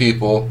ignorant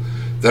people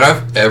that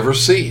I've ever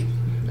seen.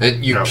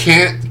 And you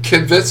can't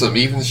convince them,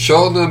 even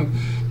showing them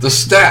the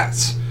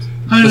stats,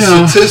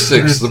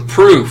 statistics, the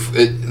proof.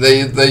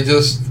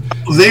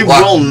 They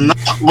will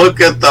not look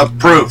at the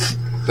proof.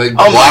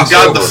 Oh my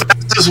God! The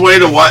fastest way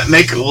to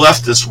make a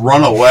leftist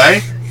run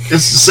away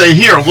is to say,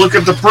 "Here, look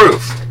at the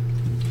proof."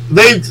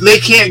 They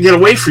can't get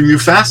away from you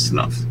fast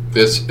enough.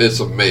 It's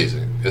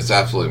amazing. It's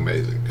absolutely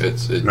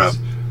amazing.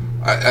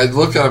 I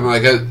look at them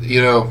like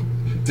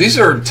these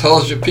are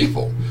intelligent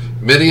people.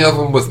 Many of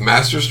them with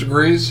master's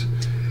degrees.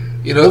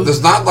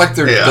 It's not like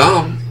they're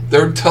dumb.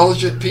 They're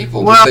intelligent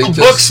people. Well,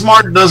 book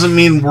smart doesn't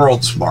mean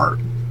world smart.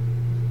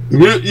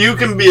 You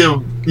can be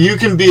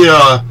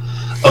a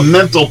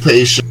mental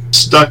patient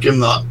stuck in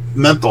the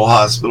mental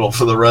hospital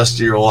for the rest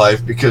of your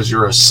life because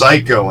you're a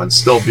psycho and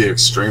still be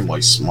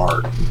extremely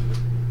smart.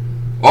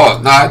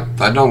 Oh, no,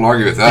 I don't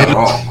argue with that at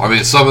all. I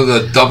mean, some of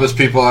the dumbest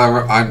people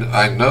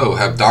I know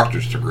have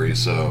doctor's degrees,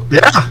 so...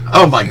 Yeah.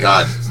 Oh, my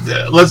God.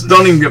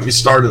 Don't even get me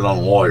started on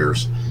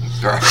lawyers.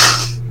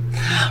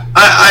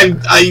 I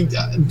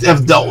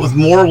have dealt with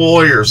more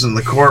lawyers in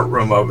the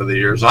courtroom over the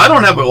years. I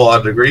don't have a law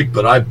degree,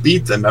 but I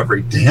beat them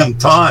every damn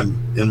time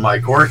in my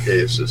court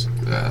cases.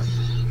 Yeah.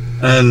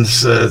 And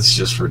it's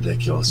just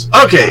ridiculous.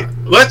 Okay,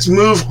 let's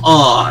move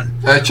on.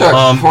 Hey,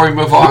 Chuck, before we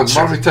move on, why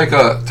don't we take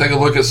a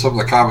look at some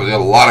of the comments? We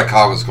have a lot of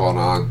comments going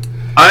on.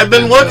 I've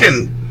been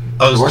looking.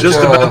 I was just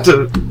about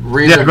to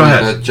read them. Go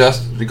ahead.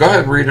 Go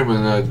ahead and read them,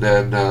 and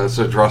then let's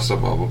address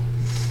some of them.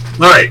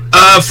 All right.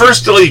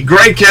 Firstly,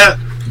 Gray Cat,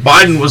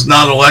 Biden was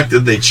not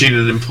elected. They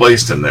cheated and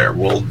placed him there.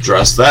 We'll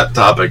address that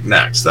topic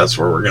next. That's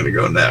where we're going to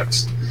go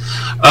next.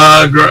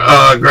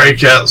 Gray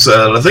Cat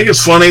said, I think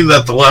it's funny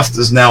that the left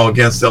is now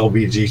against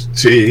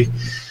LGBT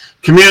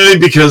community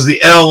because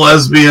the L,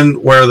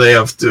 lesbian, where they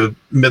have to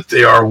admit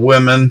they are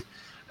women,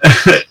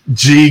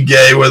 G,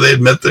 gay, where they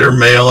admit they're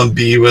male, and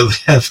B, where they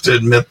have to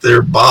admit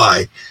they're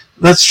bi.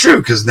 That's true,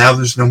 because now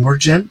there's no more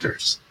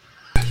genders.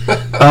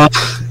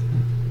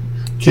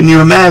 Can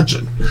you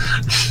imagine?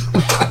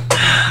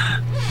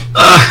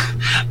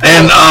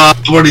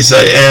 What do you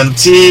say? And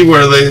T,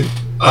 where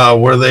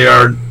they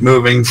are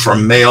moving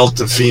from male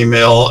to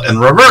female and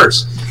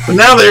reverse. But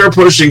now they are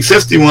pushing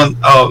 51.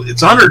 Oh,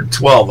 it's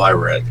 112. I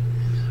read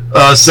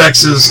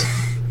sexes,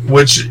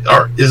 which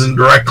is in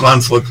direct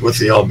conflict with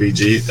the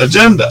LBG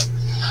agenda.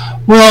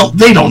 Well,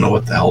 they don't know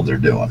what the hell they're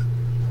doing.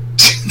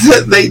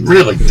 They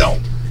really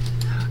don't.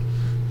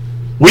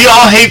 We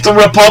all hate the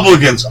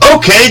Republicans.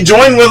 Okay,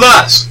 join with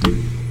us.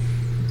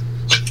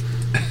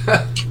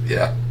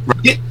 Yeah.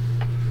 Right?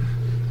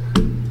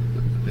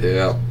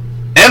 Yeah.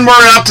 And we're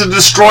out to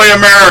destroy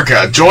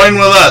America. Join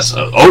with us.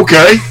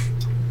 Okay.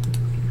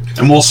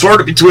 And we'll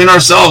sort it between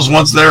ourselves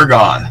once they're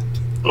gone.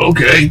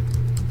 Okay.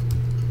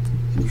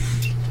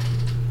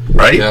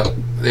 Right?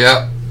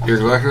 Yeah. You're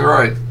exactly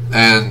right.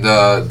 And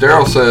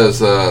Daryl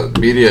says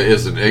media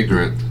isn't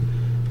ignorant.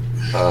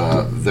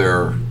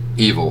 They're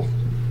evil.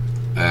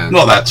 And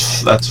no,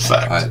 that's a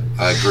fact.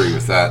 I agree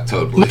with that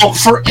totally. Well,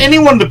 for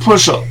anyone to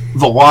push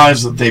the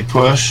lies that they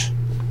push,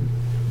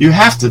 you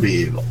have to be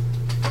evil.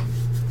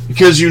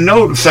 Because it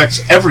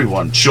affects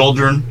everyone.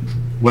 Children,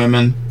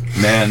 women,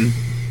 men,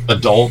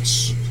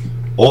 adults,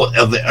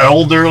 the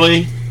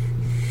elderly.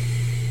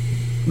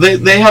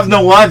 They have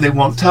no lie they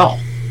won't tell.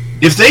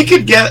 If they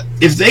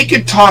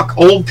could talk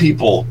old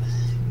people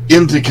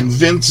into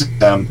convincing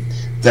them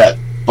that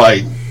by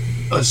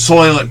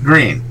Soylent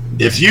Green,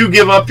 if you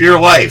give up your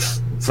life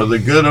for the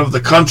good of the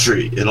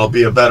country, it'll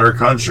be a better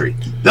country.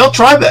 They'll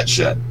try that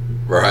shit.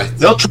 Right.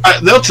 They'll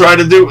try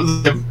to do it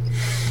with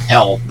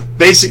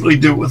basically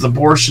do it with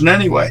abortion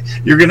anyway.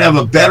 You're going to have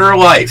a better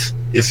life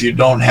if you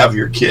don't have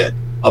your kid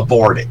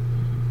aborted.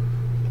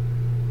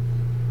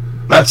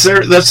 That's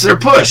their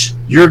push.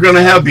 You're going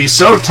to be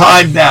so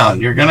tied down.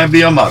 You're going to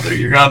be a mother.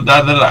 You're going to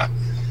da.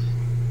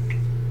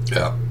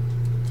 Yeah.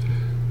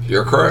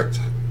 You're correct.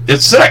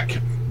 It's sick.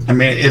 I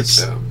mean,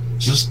 it's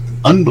just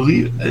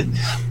unbelievable.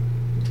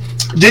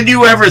 Did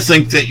you ever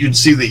think that you'd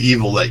see the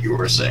evil that you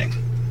were seeing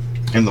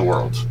in the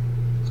world?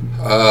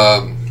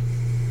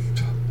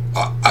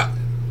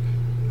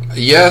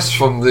 Yes,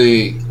 from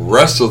the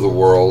rest of the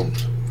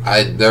world.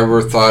 I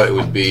never thought it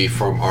would be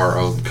from our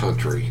own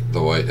country,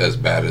 the way as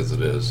bad as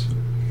it is.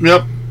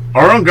 Yep.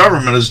 Our own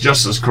government is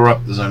just as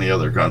corrupt as any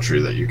other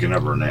country that you can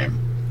ever name.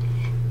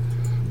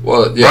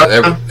 Well,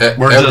 yeah,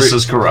 we're just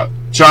as corrupt.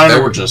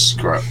 China, we're just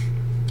as corrupt.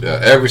 Yeah,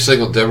 every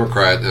single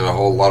Democrat and a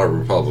whole lot of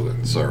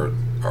Republicans are.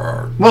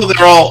 Well,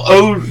 they're all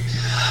owed.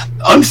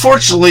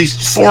 Unfortunately,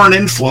 foreign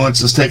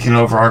influence is taking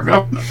over our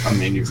government. I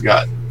mean, you've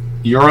got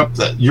Europe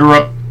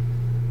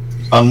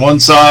on one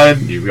side,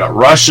 you've got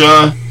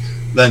Russia,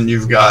 then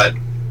you've got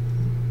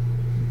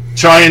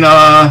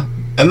China,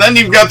 and then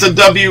you've got the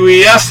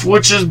WEF,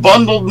 which has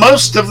bundled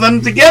most of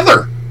them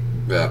together.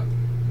 Yeah.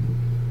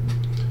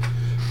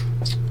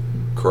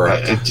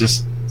 Correct.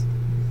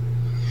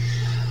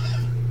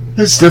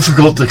 It's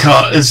difficult to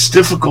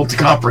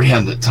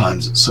comprehend at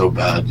times. It's so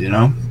bad, you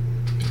know.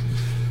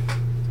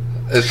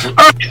 All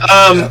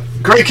right,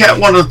 Gray Cat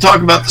wanted to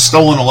talk about the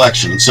stolen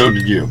election, and so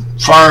did you.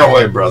 Fire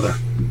away, brother.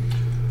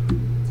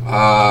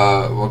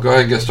 Well, go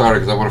ahead and get started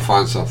because I want to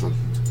find something.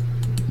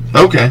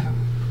 Okay.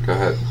 Go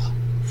ahead.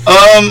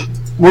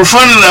 We're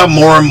finding out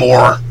more and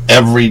more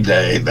every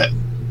day that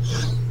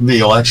the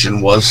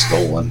election was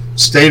stolen.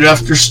 State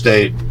after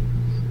state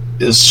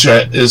is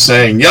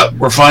saying, "Yep,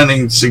 we're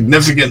finding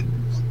significant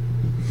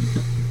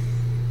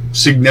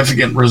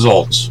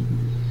results."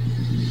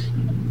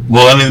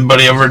 Will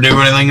anybody ever do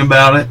anything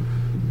about it?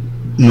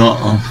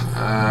 No.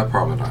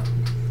 Probably not.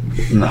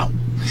 No.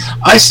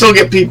 I still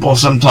get people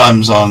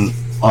sometimes on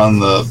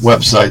the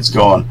websites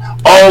going,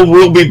 "Oh,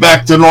 we'll be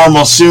back to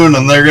normal soon,"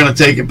 and they're going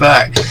to take it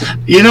back.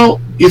 You know,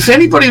 if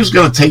anybody was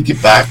going to take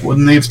it back,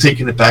 wouldn't they have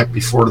taken it back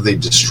before they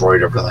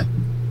destroyed everything?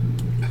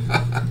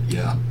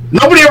 Yeah.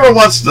 Nobody ever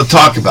wants to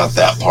talk about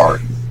that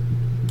part.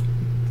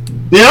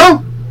 You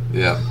know?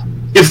 Yeah.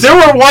 If there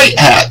were white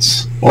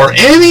hats or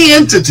any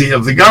entity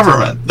of the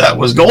government that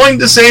was going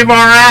to save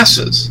our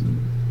asses,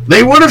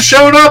 they would have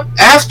showed up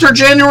after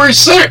January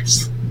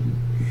 6th.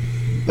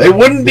 They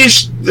wouldn't be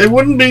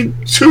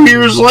 2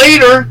 years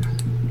later,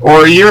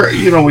 or a year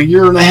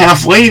and a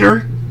half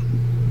later.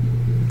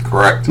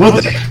 Correct.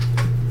 Would they?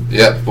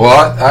 Yeah.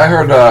 Well, I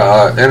heard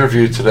an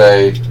interview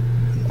today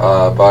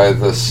by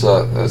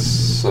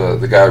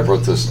the guy who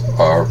wrote this,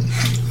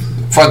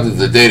 funded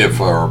the data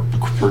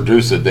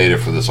produced the data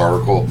for this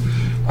article.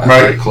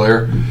 Very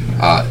clear.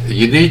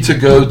 You need to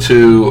go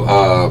to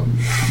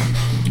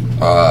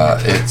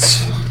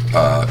it's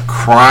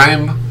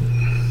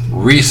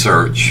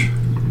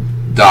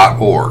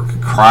crimeresearch.org.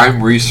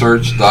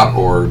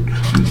 Crimeresearch.org.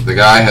 The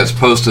guy has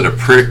posted a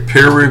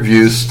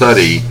peer-reviewed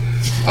study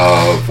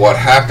of what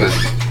happened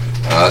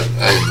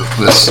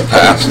in this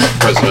past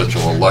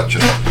presidential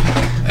election,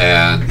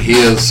 and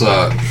he's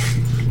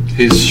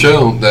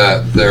shown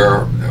that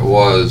there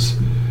was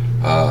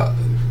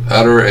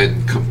utter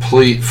and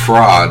complete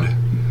fraud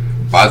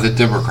by the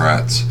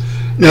Democrats.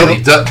 Yep. And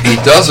he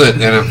does it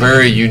in a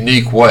very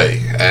unique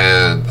way,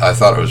 and I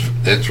thought it was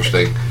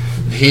interesting.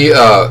 He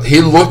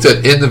looked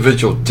at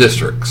individual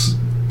districts,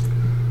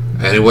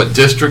 and he went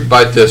district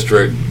by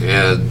district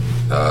in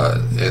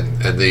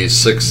these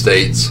 6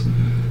 states,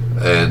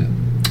 and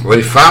what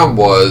he found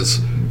was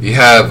you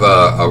have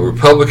a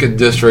Republican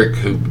district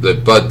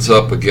that butts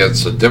up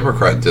against a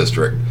Democrat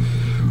district.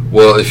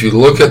 Well, if you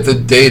look at the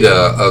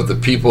data of the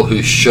people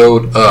who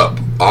showed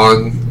up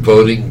on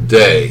voting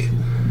day,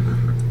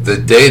 the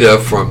data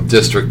from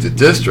district to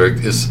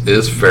district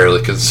is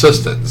fairly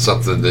consistent,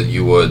 something that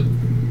you would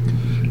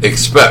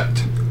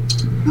expect.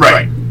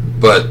 Right.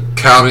 But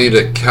county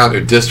to county,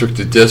 district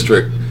to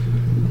district,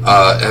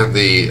 and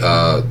the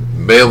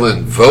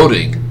mail-in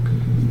voting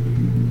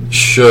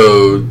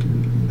showed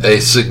a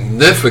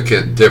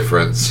significant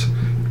difference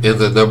in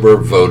the number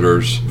of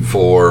voters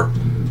for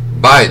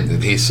Biden.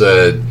 And he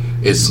said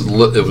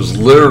it was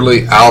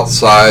literally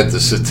outside the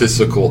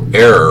statistical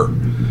error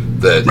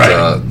that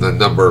the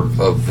number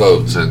of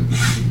votes. And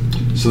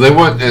so they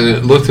went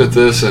and looked at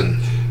this,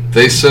 and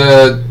they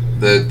said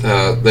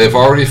that they've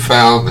already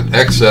found an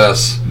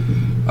excess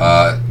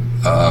of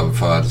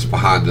it's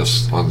behind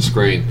us on the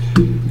screen,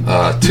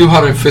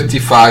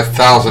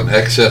 255,000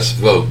 excess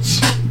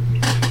votes.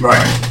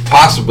 Right.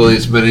 Possibly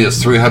as many as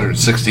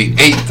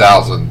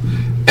 368,000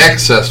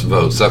 excess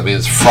votes. That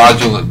means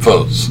fraudulent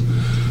votes.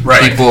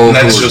 Right. People and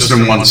that's just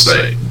in one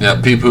state.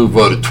 Yeah, people who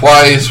voted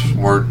twice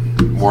weren't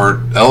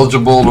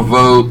eligible to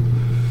vote.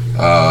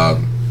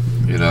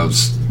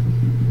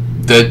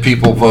 Dead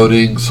people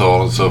voting, so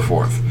on and so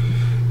forth.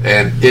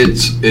 And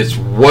it's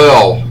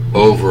well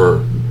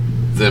over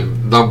the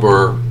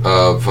number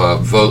of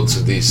votes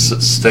in these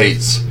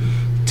states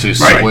to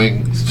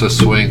swing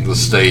the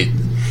state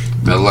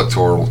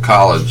electoral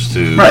college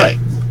to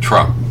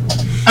Trump.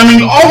 I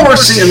mean, all we're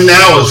seeing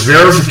now is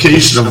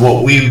verification of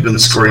what we've been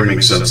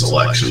screaming since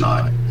election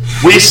night.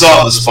 We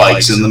saw the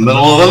spikes in the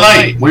middle of the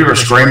night. We were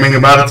screaming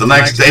about it the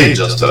next day,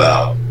 just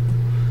about.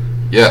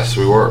 Yes,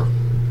 we were.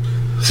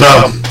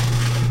 So,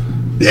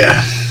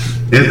 yeah,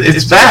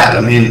 it's bad.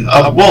 I mean,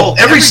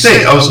 every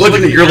state. I was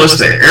looking at your list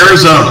there.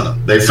 Arizona,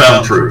 they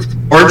found proof.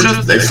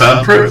 Georgia, they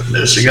found proof.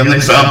 Michigan,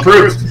 they found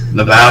proof.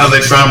 Nevada,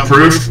 they found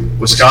proof.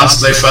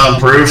 Wisconsin, they found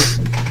proof.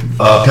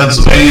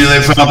 Pennsylvania,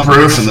 they found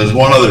proof, and there's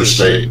one other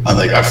state I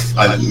think I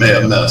may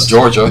have missed.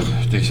 Georgia.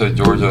 Did you say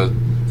Georgia?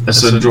 I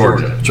said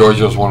Georgia.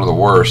 Georgia is one of the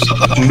worst.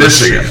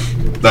 Michigan.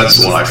 That's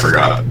the one I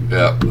forgot.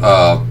 Yeah.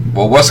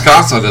 Well,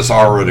 Wisconsin has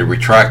already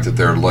retracted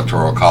their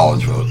electoral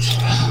college votes.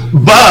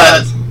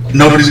 But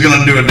nobody's going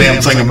to do a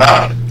damn thing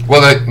about it.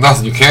 Well,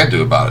 nothing you can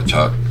do about it,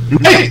 Chuck.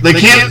 Hey, they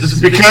can't,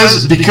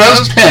 because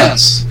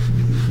Pence,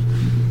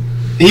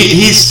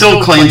 he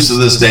still claims to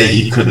this day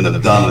he couldn't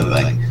have done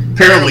anything.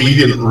 Apparently, you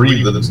didn't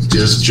read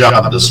his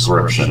job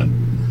description.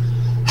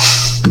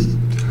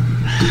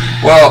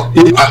 Well,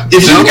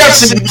 if you've got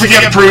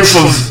significant proof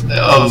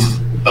of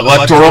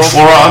electoral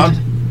fraud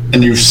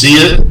and you see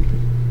it,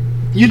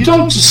 you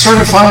don't just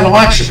certify an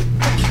election.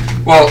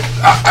 Well,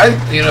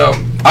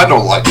 I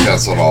don't like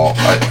Pence at all.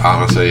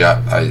 Honestly,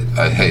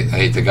 I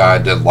hate the guy. I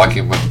didn't like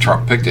him when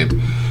Trump picked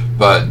him,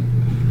 but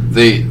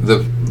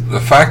the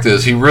fact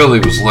is he really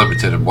was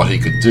limited in what he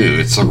could do.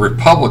 It's the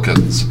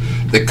Republicans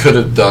that could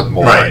have done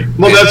more. Right.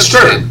 Well, that's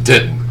true. And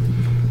didn't.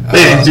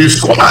 They didn't do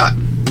squat.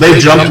 They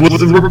jumped with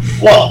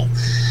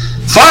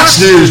Fox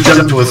News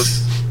jumped with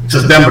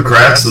the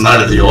Democrats the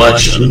night of the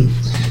election.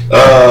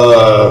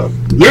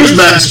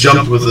 Newsmax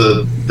jumped with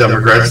the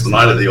Democrats the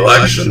night of the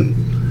election.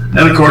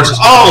 And of course,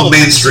 all of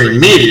mainstream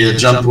media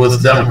jumped with the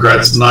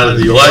Democrats the night of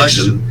the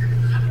election,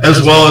 as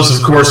well as,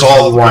 of course,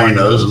 all the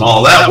rhinos and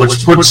all that,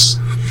 which puts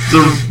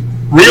the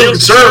real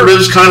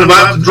conservatives kind of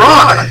out to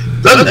dry,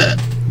 doesn't it?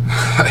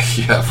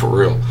 Yeah, for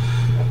real.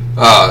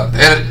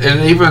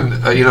 And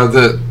even,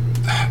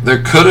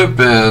 there could have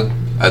been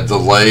a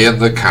delay in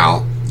the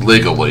count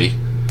legally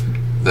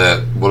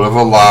that would have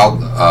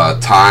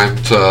allowed time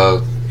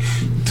to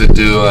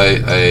do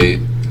a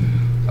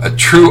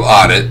true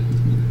audit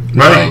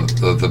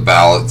of the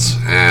ballots,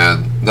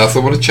 and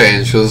nothing would have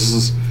changed because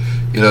this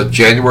is,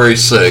 January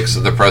 6th,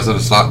 and the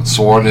president's not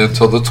sworn in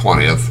until the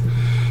 20th.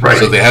 Right.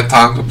 So they had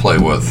time to play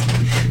with.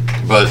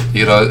 But,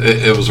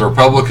 it was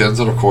Republicans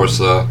and, of course,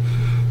 the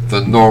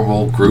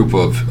normal group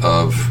of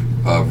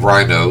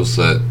rhinos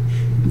that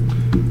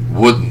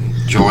wouldn't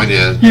join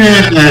in.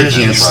 Yeah, I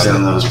can't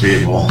stand those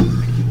people.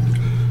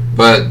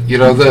 But, the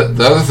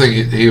other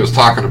thing he was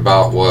talking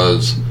about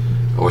was,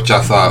 which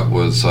I thought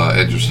was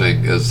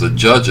interesting, is the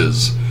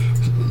judges.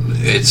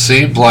 It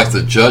seemed like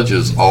the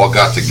judges all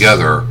got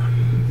together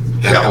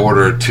in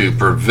order to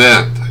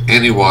prevent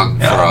anyone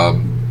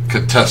from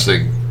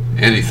contesting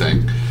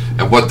anything.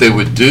 And what they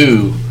would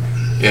do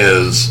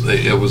is,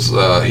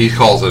 he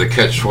calls it a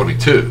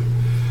catch-22.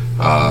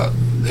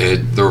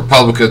 The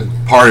Republican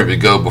Party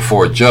would go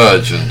before a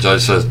judge, and the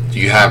judge says, do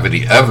you have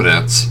any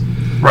evidence?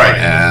 Right.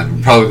 And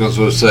Republicans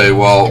would say,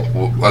 well,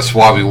 that's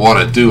why we want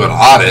to do an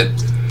audit.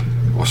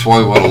 That's why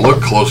we want to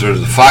look closer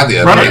to find the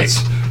evidence.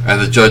 Right. And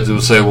the judge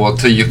would say, well,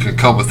 until you can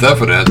come with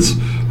evidence,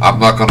 I'm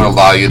not going to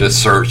allow you to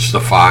search to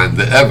find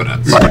the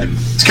evidence. Right.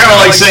 It's kind of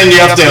like saying you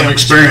have to have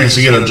experience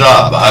to get a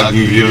job. How do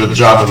you get a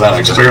job without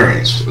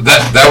experience?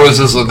 That was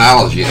his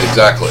analogy,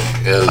 exactly.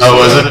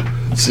 Was it?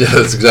 Yeah,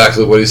 that's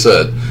exactly what he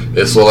said.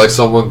 It's like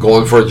someone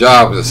going for a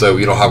job and they say, well,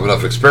 you don't have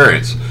enough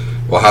experience.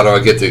 Well, how do I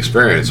get the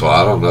experience? Well,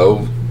 I don't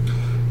know.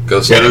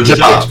 Go get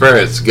the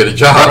experience. Get a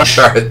job.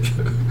 Right.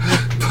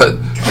 But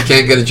I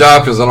can't get a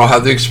job because I don't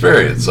have the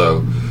experience.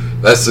 So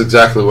that's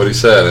exactly what he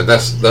said, and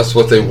that's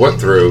what they went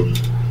through,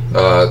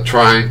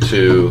 trying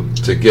to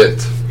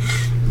get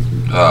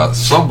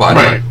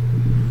somebody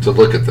to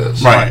look at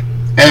this. Right.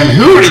 And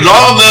who did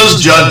all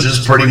those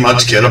judges pretty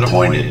much get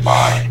appointed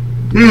by?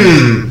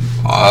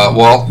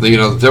 Well,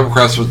 the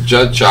Democrats were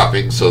judge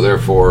shopping, so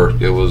therefore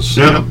it was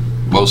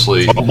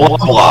mostly blah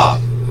blah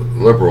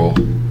liberal.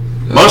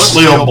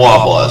 Mostly blah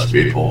blah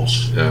people.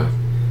 Yeah.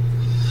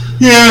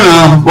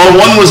 Yeah. Well,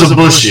 one was a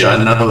Bushy,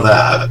 I know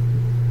that.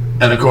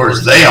 And of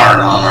course, they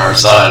aren't on our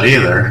side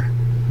either.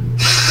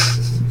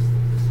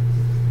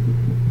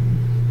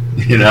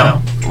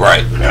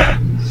 Right. Yeah.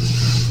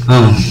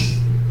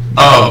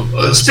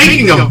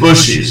 Speaking of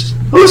Bushies,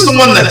 who's the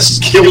one that's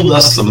killed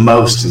us the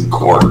most in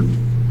court?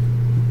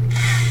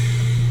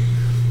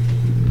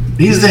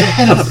 He's the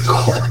head of the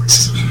court.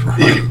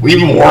 Right.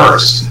 Even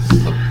worse.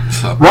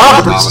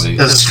 Roberts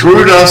has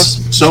screwed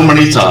us so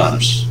many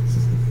times.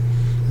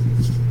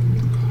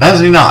 Has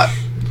he not?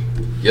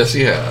 Yes,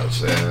 he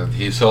has, and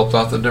he's helped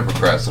out the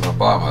Democrats and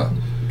Obama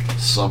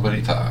so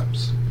many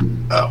times.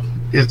 Oh,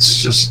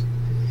 it's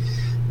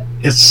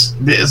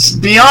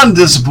beyond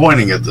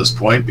disappointing at this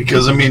point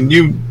because a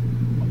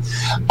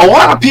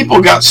lot of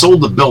people got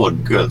sold a bill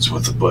of goods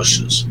with the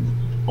Bushes.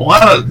 A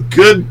lot of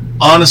good,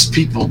 honest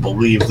people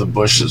believed the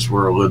Bushes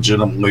were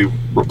legitimately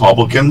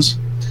Republicans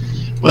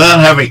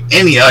without having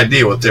any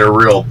idea what their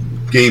real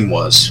game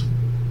was.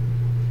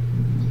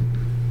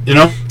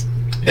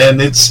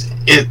 And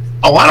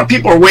a lot of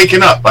people are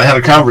waking up. I had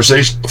a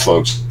conversation with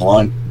folks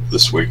online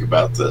this week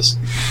about this,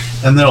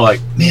 and they're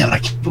like, man, I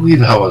can't believe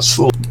how I was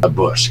fooled by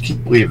Bush. I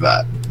can't believe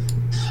that.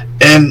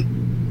 And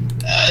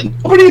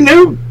nobody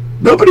knew.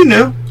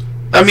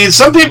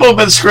 Some people have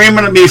been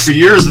screaming at me for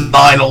years that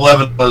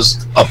 9/11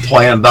 was a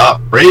planned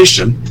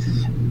operation,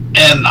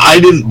 and I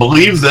didn't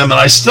believe them, and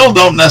I still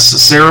don't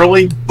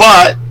necessarily,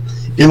 but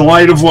in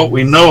light of what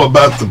we know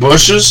about the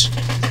Bushes,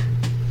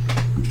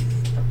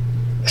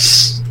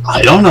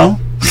 I don't know.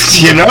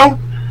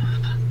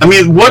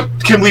 What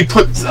can we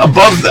put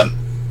above them?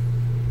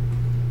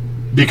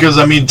 Because,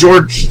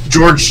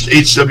 George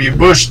H.W.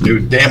 Bush knew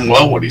damn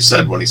well what he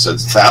said when he said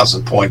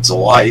 1,000 points of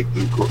light,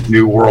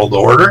 New World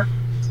Order.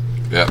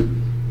 Yeah.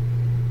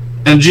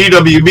 And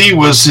GWB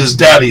was his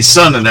daddy's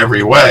son in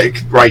every way,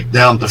 right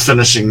down to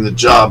finishing the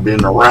job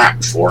in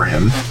Iraq for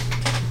him.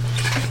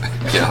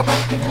 Yeah.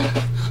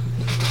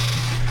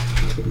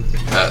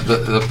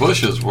 The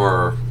Bushes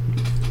were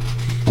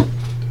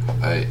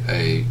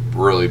a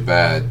really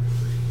bad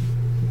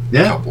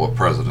couple of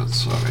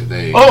presidents.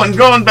 And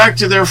going back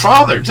to their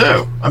father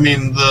too.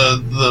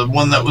 The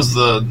one that was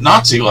the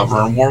Nazi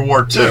lover in World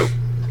War II.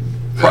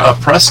 Yeah.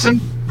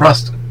 Preston.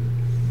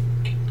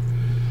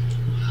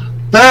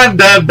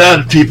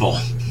 Bad people.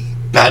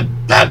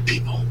 Bad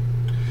people.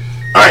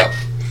 All right.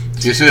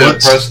 Do you see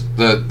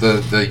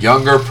the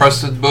younger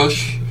Preston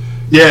Bush?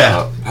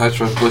 Yeah.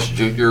 Patrick Bush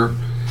Jr.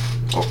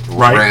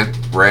 Ran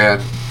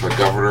for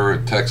governor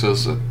in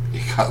Texas, and he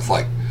got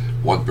like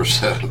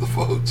 1% of the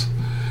votes.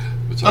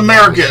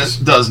 America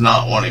does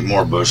not want any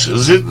more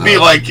Bushes. It'd be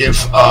like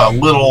if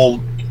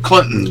little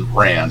Clinton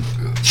ran.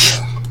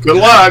 Yeah. Good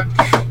luck.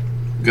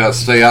 Got to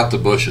stay out the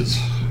bushes.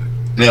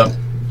 Yep.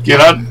 Get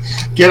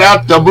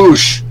out the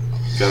bush.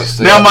 Got to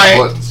stay out the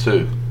Clintons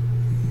too.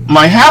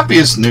 My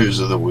happiest news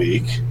of the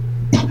week,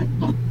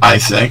 I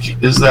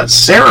think, is that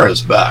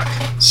Sarah's back.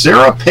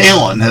 Sarah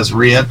Palin has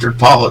re-entered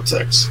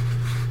politics.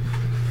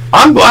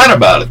 I'm glad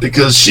about it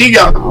because she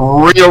got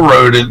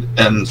railroaded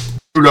and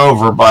screwed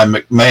over by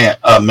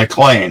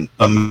McLean.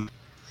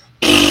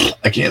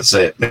 I can't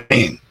say it.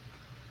 McCain.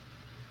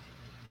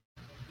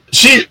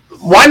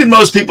 Why did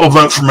most people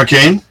vote for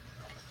McCain?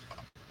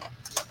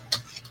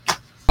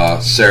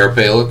 Sarah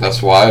Palin.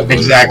 That's why.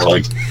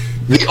 Exactly.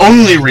 The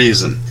only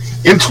reason.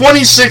 In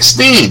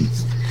 2016,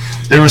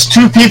 there was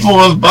two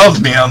people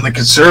above me on the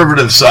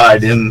conservative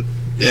side in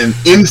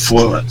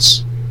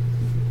influence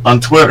on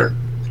Twitter.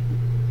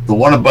 The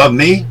one above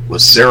me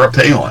was Sarah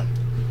Palin.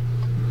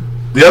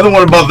 The other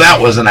one above that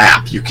was an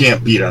app. You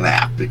can't beat an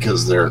app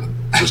because they're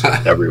just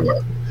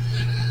everywhere.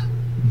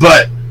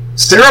 But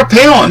Sarah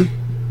Palin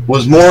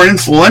was more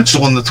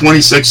influential in the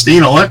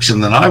 2016 election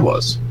than I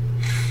was.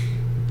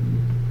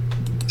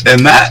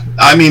 And that,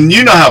 I mean,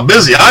 you know how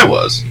busy I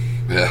was.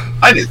 Yeah.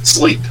 I didn't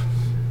sleep.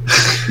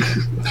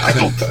 I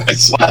don't think I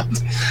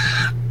slept.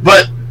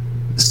 But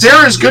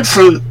Sarah's good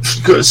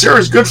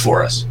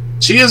for us.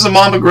 She is a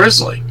mama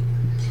grizzly.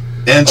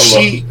 And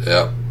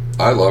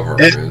I love her,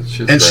 man.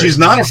 She's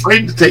not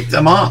afraid to take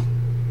them on.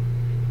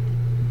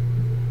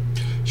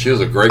 She was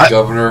a great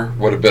governor,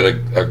 would have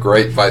been a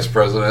great vice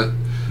president.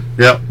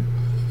 Yep.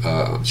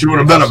 She would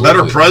have been a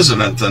better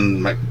president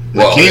than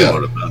McCain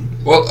would have been.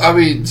 Well, I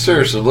mean,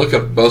 seriously, look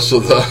at most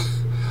of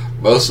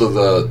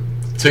the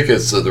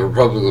tickets that the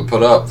Republicans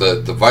put up.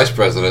 The vice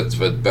president's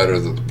been better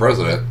than the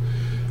president,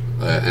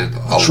 and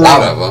a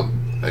lot of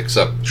them,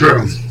 except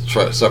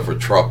for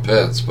Trump,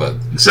 Pence, but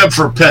except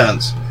for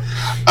Pence.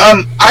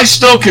 I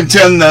still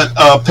contend that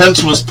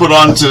Pence was put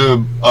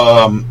onto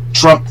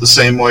Trump the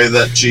same way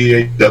that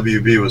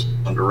GAWB was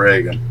under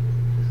Reagan.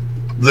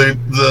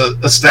 The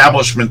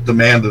establishment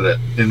demanded it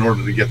in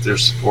order to get their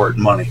support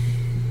and money.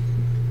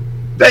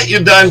 Bet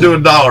you dime to a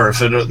dollar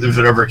if it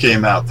ever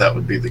came out that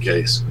would be the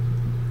case.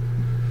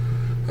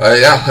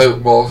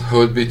 It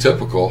would be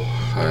typical.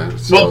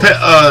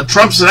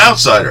 Trump's an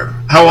outsider.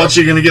 How else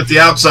are you going to get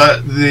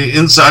the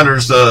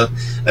insiders to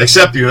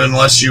accept you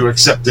unless you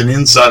accept an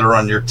insider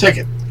on your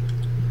ticket?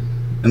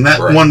 And that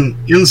one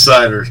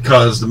insider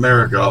caused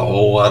America a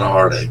whole lot of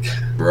heartache.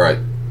 Right.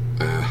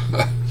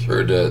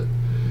 Sure did.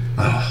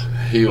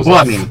 He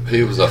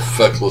was a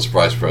feckless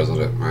vice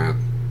president, man.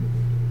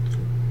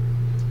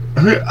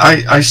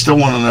 I still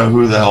want to know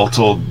who the hell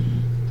told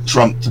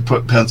Trump to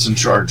put Pence in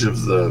charge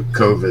of the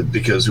COVID,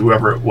 because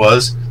whoever it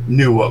was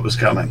knew what was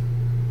coming.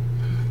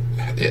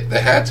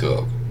 They had to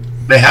have.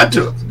 They had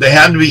to have. They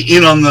had to be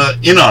in on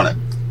it.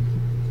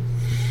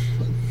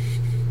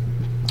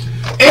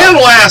 And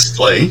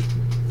lastly,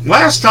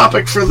 last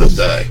topic for the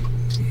day.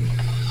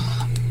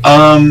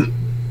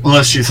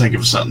 Unless you think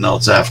of something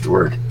else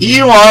afterward.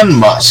 Elon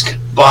Musk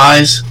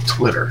buys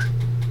Twitter.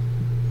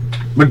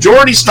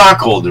 Majority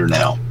stockholder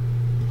now.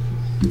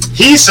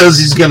 He says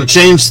he's going to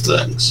change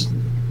things.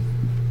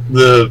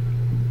 The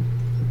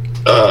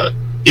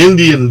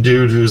Indian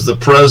dude who's the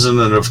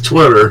president of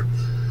Twitter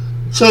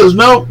says,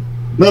 nope,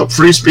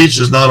 free speech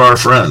is not our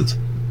friend.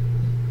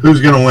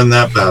 Who's going to win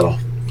that battle?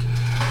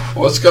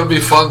 Well, it's going to be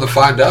fun to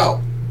find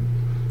out.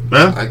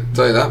 Yeah. I can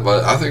tell you that,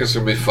 but I think it's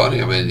going to be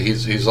funny. I mean,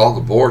 he's on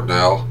the board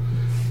now,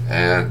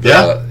 and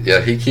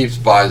he keeps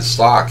buying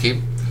stock.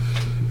 He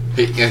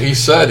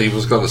said he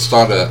was going to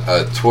start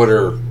a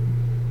Twitter,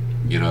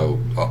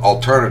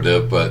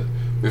 alternative, but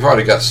we've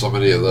already got so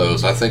many of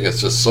those. I think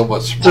it's just so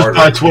much smarter. Just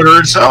by Twitter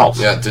itself.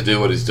 Yeah, to do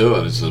what he's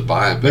doing is just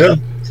buying. Yeah.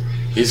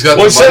 He's got.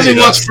 Well, he says he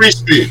wants free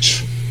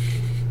speech.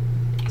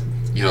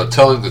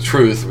 Telling the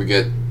truth, we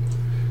get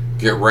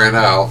ran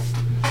out.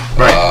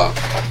 Right.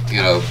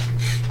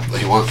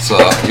 He wants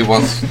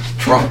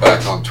Trump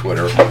back on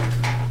Twitter.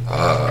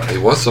 He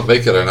wants to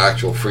make it an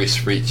actual free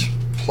speech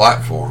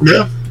platform.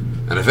 Yeah.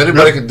 And if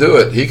anybody can do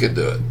it, he can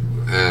do it.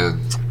 And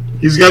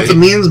he's got the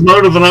means,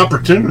 motive, and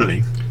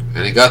opportunity.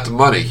 And he got the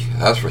money,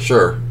 that's for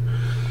sure.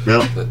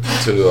 Yeah.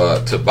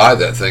 To buy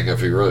that thing if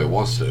he really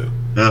wants to.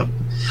 Yeah.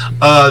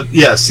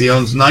 Yes, he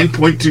owns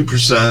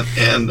 9.2%,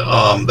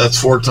 and that's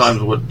 4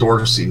 times what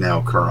Dorsey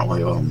now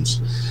currently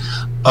owns.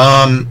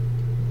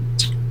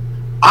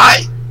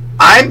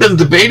 I've been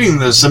debating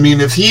this. I mean,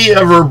 if he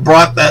ever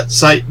brought that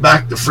site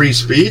back to free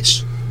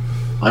speech,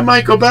 I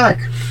might go back.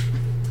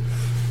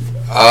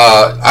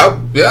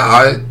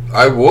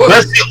 I would.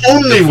 That's the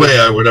only way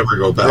I would ever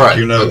go back. Right,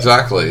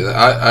 exactly.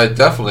 I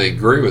definitely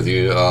agree with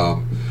you. I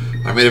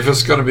mean, if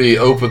it's going to be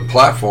open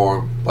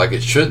platform like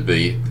it should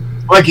be,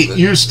 like it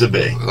used to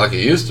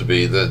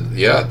be, then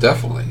yeah,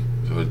 definitely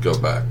it would go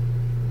back.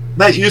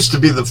 That used to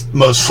be the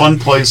most fun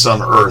place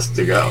on earth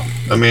to go.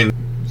 I mean,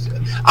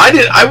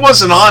 I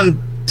wasn't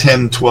on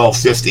 10, 12,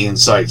 15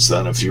 sites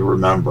then, if you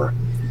remember.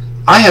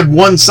 I had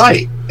one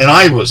site, and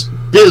I was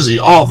busy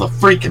all the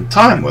freaking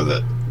time with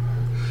it.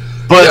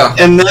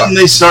 And then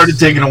they started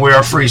taking away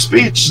our free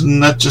speech,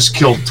 and that just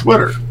killed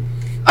Twitter.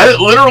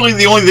 Literally,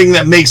 the only thing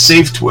that makes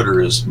safe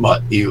Twitter is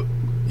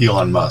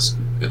Elon Musk.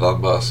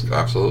 Elon Musk,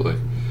 absolutely.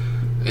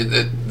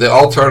 The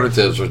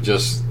alternatives are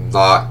just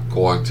not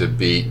going to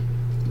beat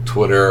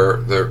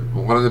Twitter.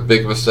 One of the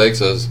big mistakes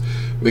is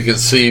we can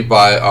see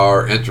by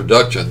our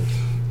introduction.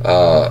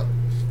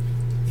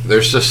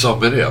 There's just so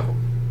many of them.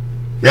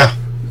 Yeah.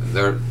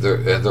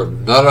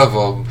 None of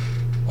them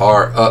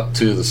are up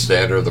to the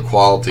standard, the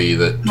quality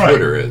that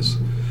Twitter is.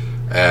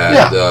 And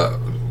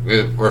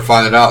we're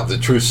finding out the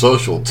True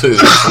Social too.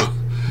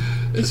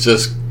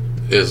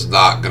 is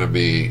not going to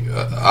be.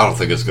 I don't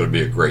think it's going to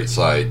be a great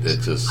site.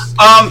 It just.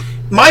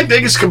 My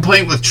biggest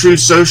complaint with True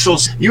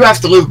Socials, you have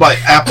to live by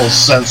Apple's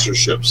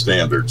censorship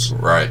standards.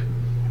 Right.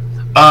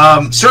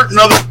 Certain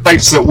other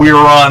sites that we're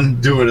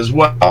on do it as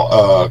well.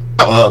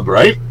 Hub,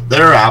 right?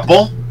 They're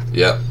Apple.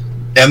 Yep.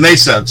 And they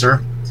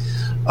censor.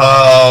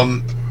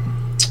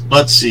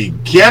 Let's see.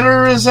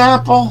 Getter is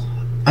Apple?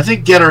 I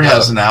think Getter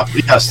has an Apple.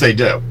 Yes, they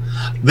do.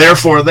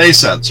 Therefore, they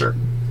censor.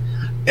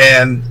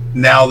 And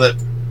now that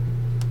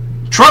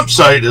Trump's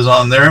site is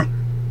on there,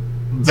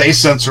 they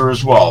censor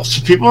as well.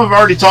 So people have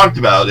already talked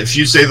about it. If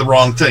you say the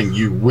wrong thing,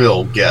 you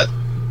will get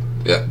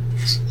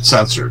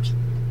censored.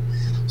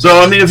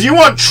 So, I mean, if you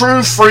want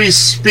true free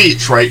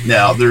speech right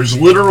now, there's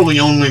literally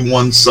only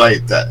one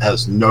site that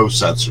has no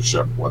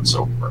censorship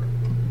whatsoever,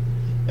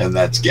 and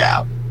that's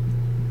Gab.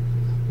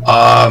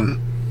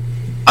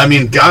 I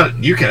mean,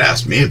 God, you can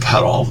ask me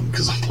about all of them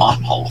because I'm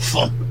on all of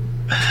them.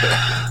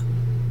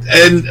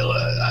 And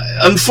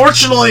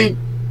unfortunately,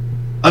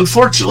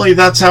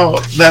 that's how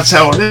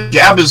it is.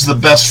 Gab is the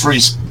best free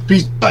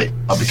speech site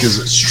because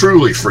it's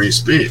truly free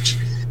speech.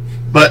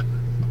 But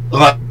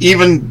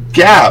even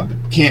Gab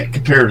can't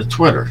compare to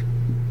Twitter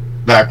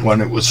back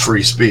when it was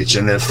free speech,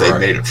 and if they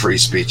made it free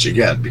speech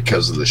again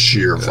because of the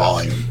sheer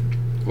volume.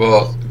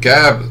 Well,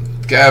 Gab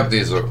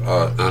needs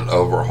an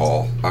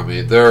overhaul. I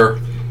mean, their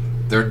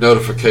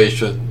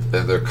notification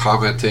and their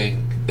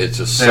commenting, it's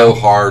just so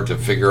hard to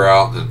figure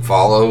out and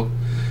follow.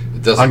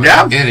 It doesn't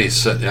make any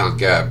sense on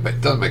Gab.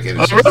 It doesn't make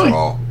any sense at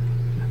all.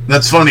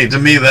 That's funny to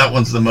me. That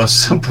one's the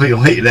most simply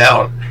laid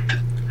out.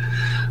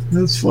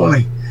 That's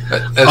funny.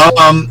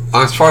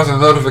 As far as the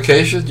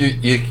notification,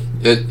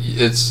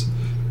 it's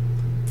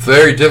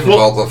very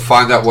difficult to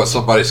find out what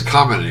somebody's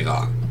commenting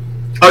on.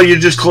 Oh, you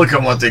just click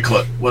on what they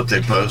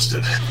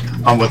posted,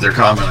 on what they're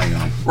commenting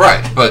on.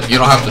 Right, but you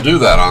don't have to do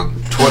that on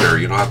Twitter.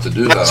 You don't have to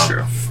do that on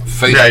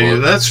Facebook. Yeah,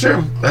 that's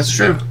true. That's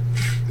true.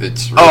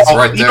 It's right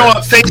there. You know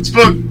what?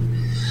 Facebook.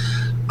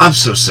 I'm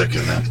so sick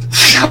of them.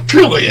 I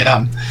really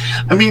am.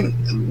 I mean,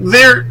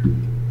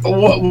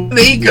 what are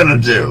they gonna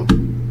do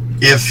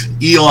if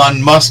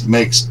Elon Musk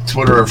makes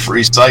Twitter a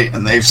free site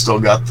and they've still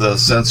got the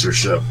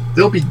censorship?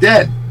 They'll be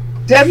dead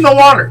in the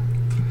water.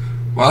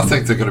 Well, I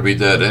think they're going to be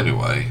dead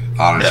anyway,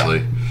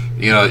 honestly.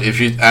 Yeah. If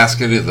you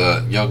ask any of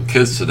the young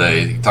kids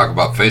today, you talk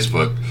about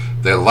Facebook,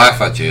 they laugh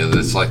at you.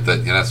 It's like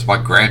that. It's my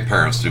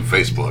grandparents do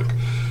Facebook.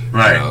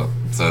 Right.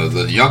 So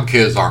the young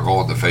kids aren't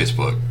going to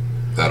Facebook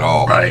at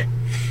all. Right.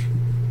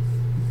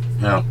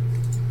 Yeah.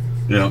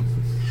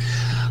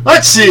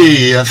 Let's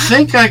see. I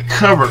think I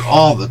covered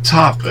all the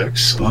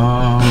topics. Chuck,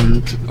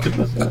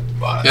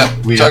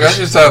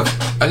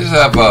 I just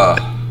have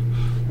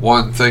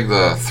one thing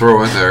to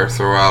throw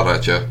out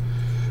at you.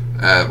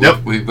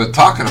 We've been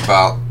talking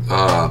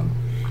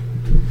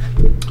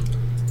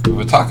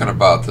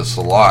about this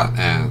a lot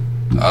and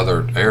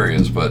other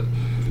areas, but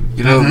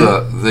the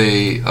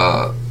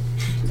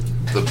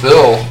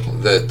bill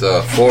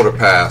that Florida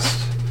passed,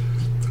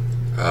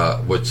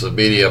 which the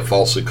media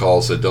falsely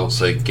calls the "Don't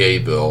Say Gay"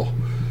 bill,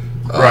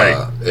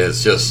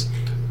 is just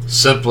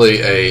simply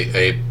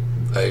a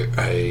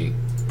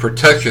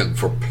protection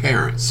for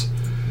parents.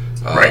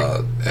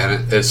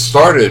 And it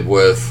started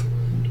with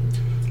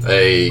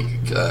a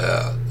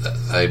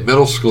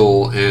middle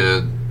school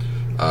in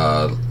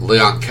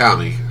Leon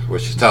County,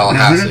 which is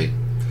Tallahassee,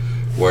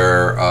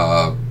 where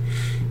a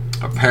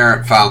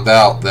parent found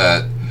out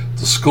that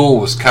the school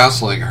was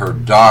counseling her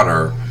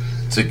daughter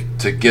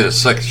to get a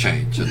sex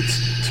change and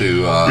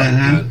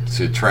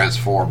to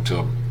transform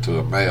to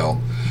a male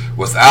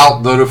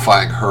without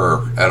notifying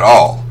her at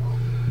all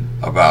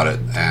about it,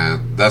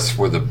 and that's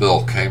where the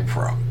bill came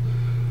from.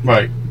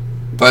 Right.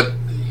 But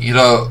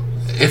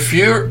if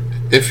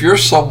you're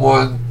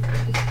someone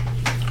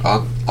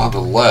on the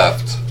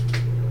left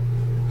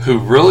who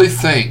really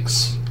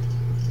thinks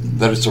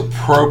that it's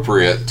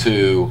appropriate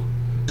to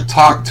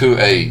talk to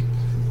a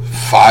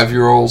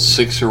 5-year-old,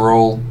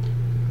 6-year-old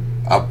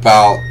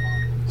about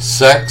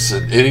sex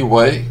in any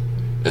way,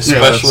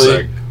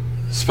 especially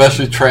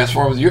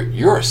transforming,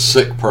 you're a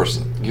sick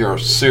person. You're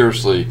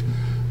seriously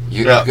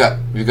you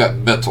got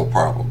mental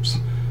problems.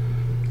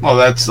 Well,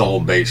 that's the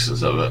whole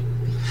basis of it.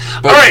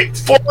 But, all right,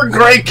 forward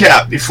gray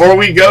cap. Before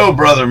we go,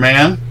 brother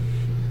man,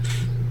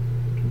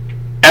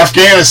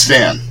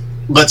 Afghanistan.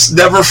 Let's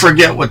never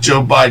forget what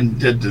Joe Biden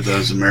did to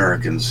those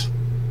Americans.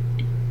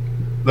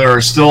 There are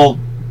still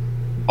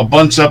a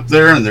bunch up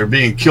there, and they're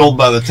being killed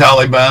by the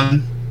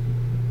Taliban.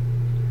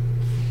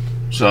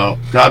 So,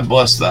 God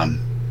bless them.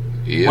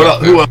 Yeah,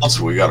 who else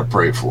have we got to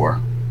pray for?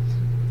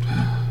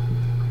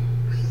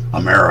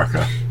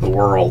 America, the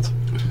world.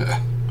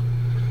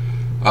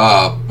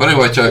 But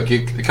anyway, Chuck,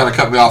 you kind of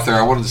cut me off there.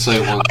 I wanted to say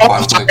one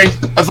final thing.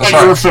 I thought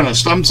you were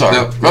finished. I'm sorry.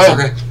 No, that's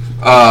okay.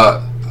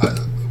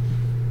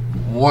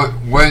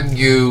 When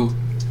you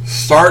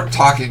start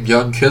talking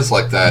young kids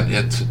like that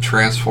into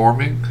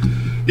transforming,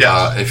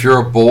 if you're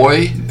a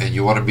boy and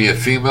you want to be a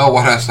female,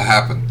 what has to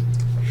happen?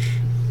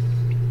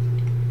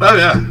 Oh,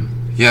 yeah.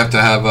 You have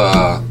to have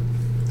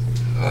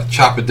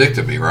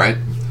chopidectomy, right?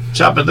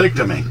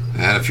 Chopidectomy.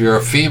 And if you're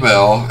a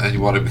female and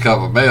you want to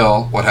become a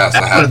male, what has to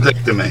happen?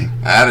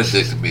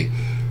 Addictomy.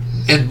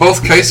 In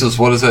both cases,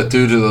 what does that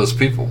do to those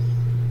people?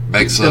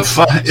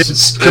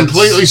 It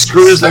completely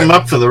screws them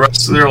up for the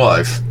rest of their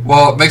life.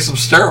 Well, it makes them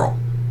sterile.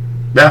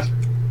 Yeah.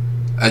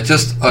 And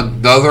just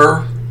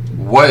another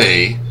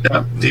way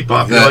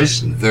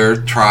depopulation. They're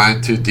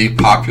trying to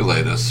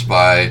depopulate us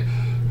by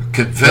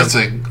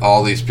convincing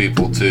all these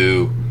people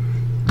to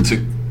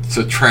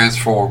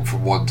transform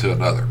from one to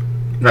another.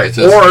 Right.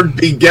 Or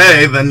be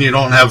gay, then you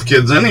don't have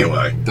kids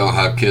anyway. Don't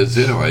have kids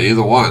anyway.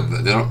 Either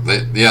one. They don't.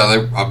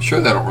 I'm sure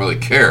they don't really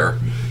care.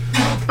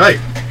 Right.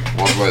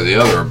 One way or the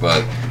other,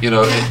 but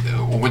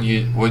when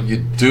you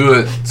do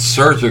it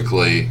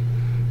surgically,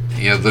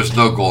 there's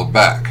no going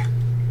back.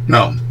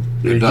 No,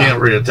 you can't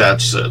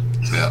reattach it.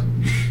 Yeah.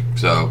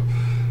 So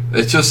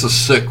it's just a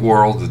sick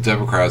world. The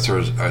Democrats are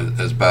as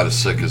bad as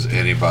sick as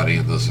anybody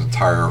in this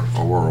entire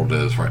world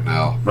is right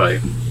now.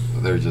 Right.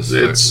 They're just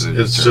it's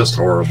just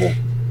horrible.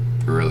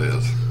 It really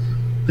is.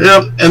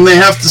 Yeah, and they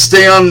have to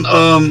stay on,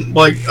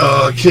 like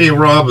Kay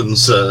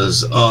Robbins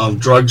says,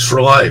 drugs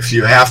for life.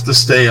 You have to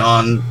stay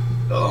on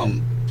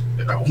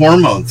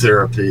hormone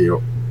therapy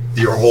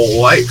your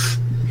whole life.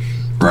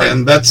 Right.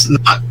 And that's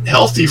not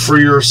healthy for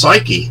your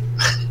psyche.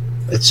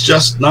 It's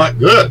just not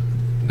good.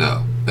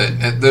 No.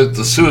 And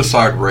the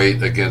suicide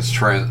rate against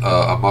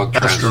among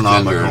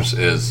transgenders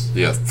is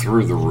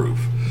through the roof.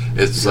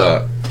 It's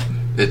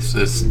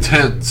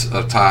tens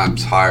of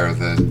times higher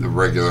than the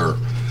regular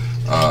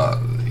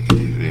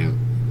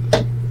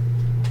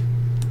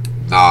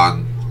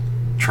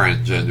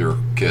non-transgender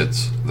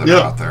kids that are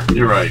out there.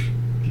 You're right.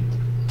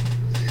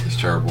 It's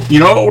terrible. You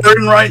know what we're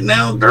in right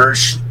now,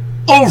 Dersh?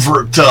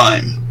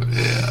 Overtime.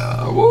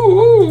 Yeah.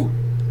 Woo-woo.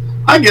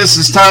 I guess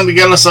it's time to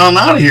get us on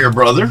out of here,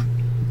 brother.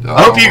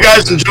 I hope you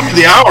guys enjoyed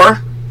the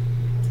hour.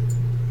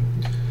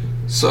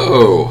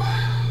 So,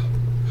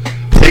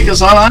 take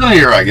us on out of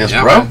here, I guess,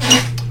 bro.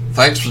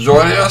 Thanks for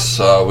joining us.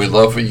 We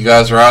love when you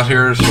guys are out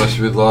here,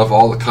 especially we love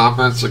all the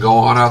comments that go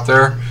on out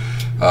there.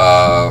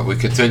 We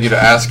continue to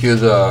ask you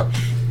to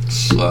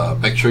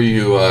make sure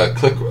you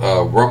click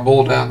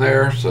Rumble down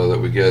there so that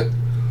we get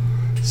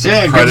some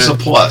credit. Give us a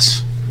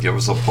plus. Give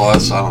us a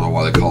plus. I don't know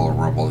why they call it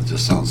Rumble. It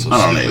just sounds so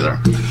stupid. I don't either.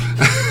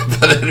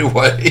 But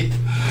anyway,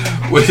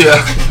 we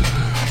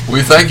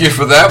thank you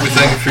for that. We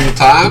thank you for your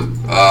time.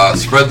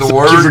 Spread the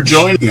word. Thank you for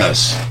joining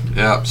us.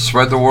 Yeah,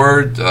 spread the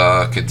word.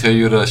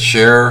 Continue to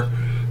share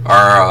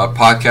our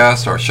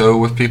podcast, our show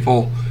with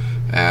people,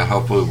 and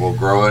hopefully we'll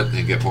grow it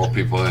and get more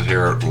people in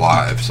here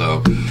live.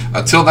 So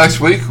until next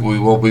week, we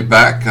will be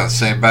back.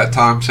 Same bat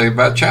time, same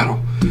bat channel.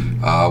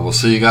 We'll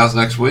see you guys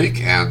next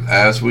week. And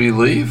as we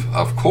leave,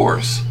 of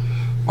course,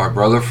 my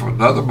brother from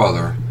another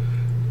mother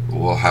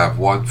will have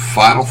one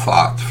final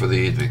thought for the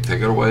evening.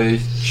 Take it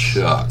away,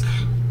 Chuck.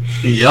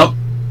 Yep.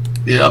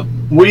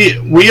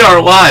 We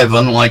are live,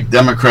 unlike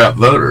Democrat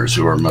voters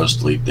who are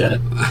mostly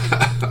dead.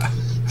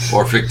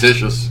 Or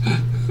fictitious.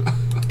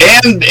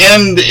 And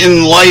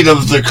in light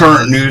of the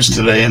current news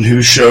today and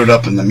who showed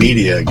up in the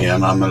media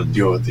again, I'm going to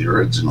deal with the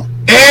original.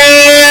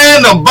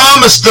 And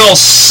Obama still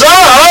sucks!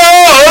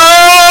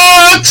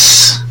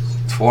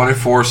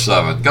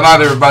 24/7. Good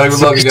night, everybody. We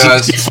love you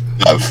guys.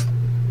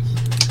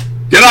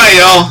 Good night,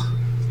 y'all.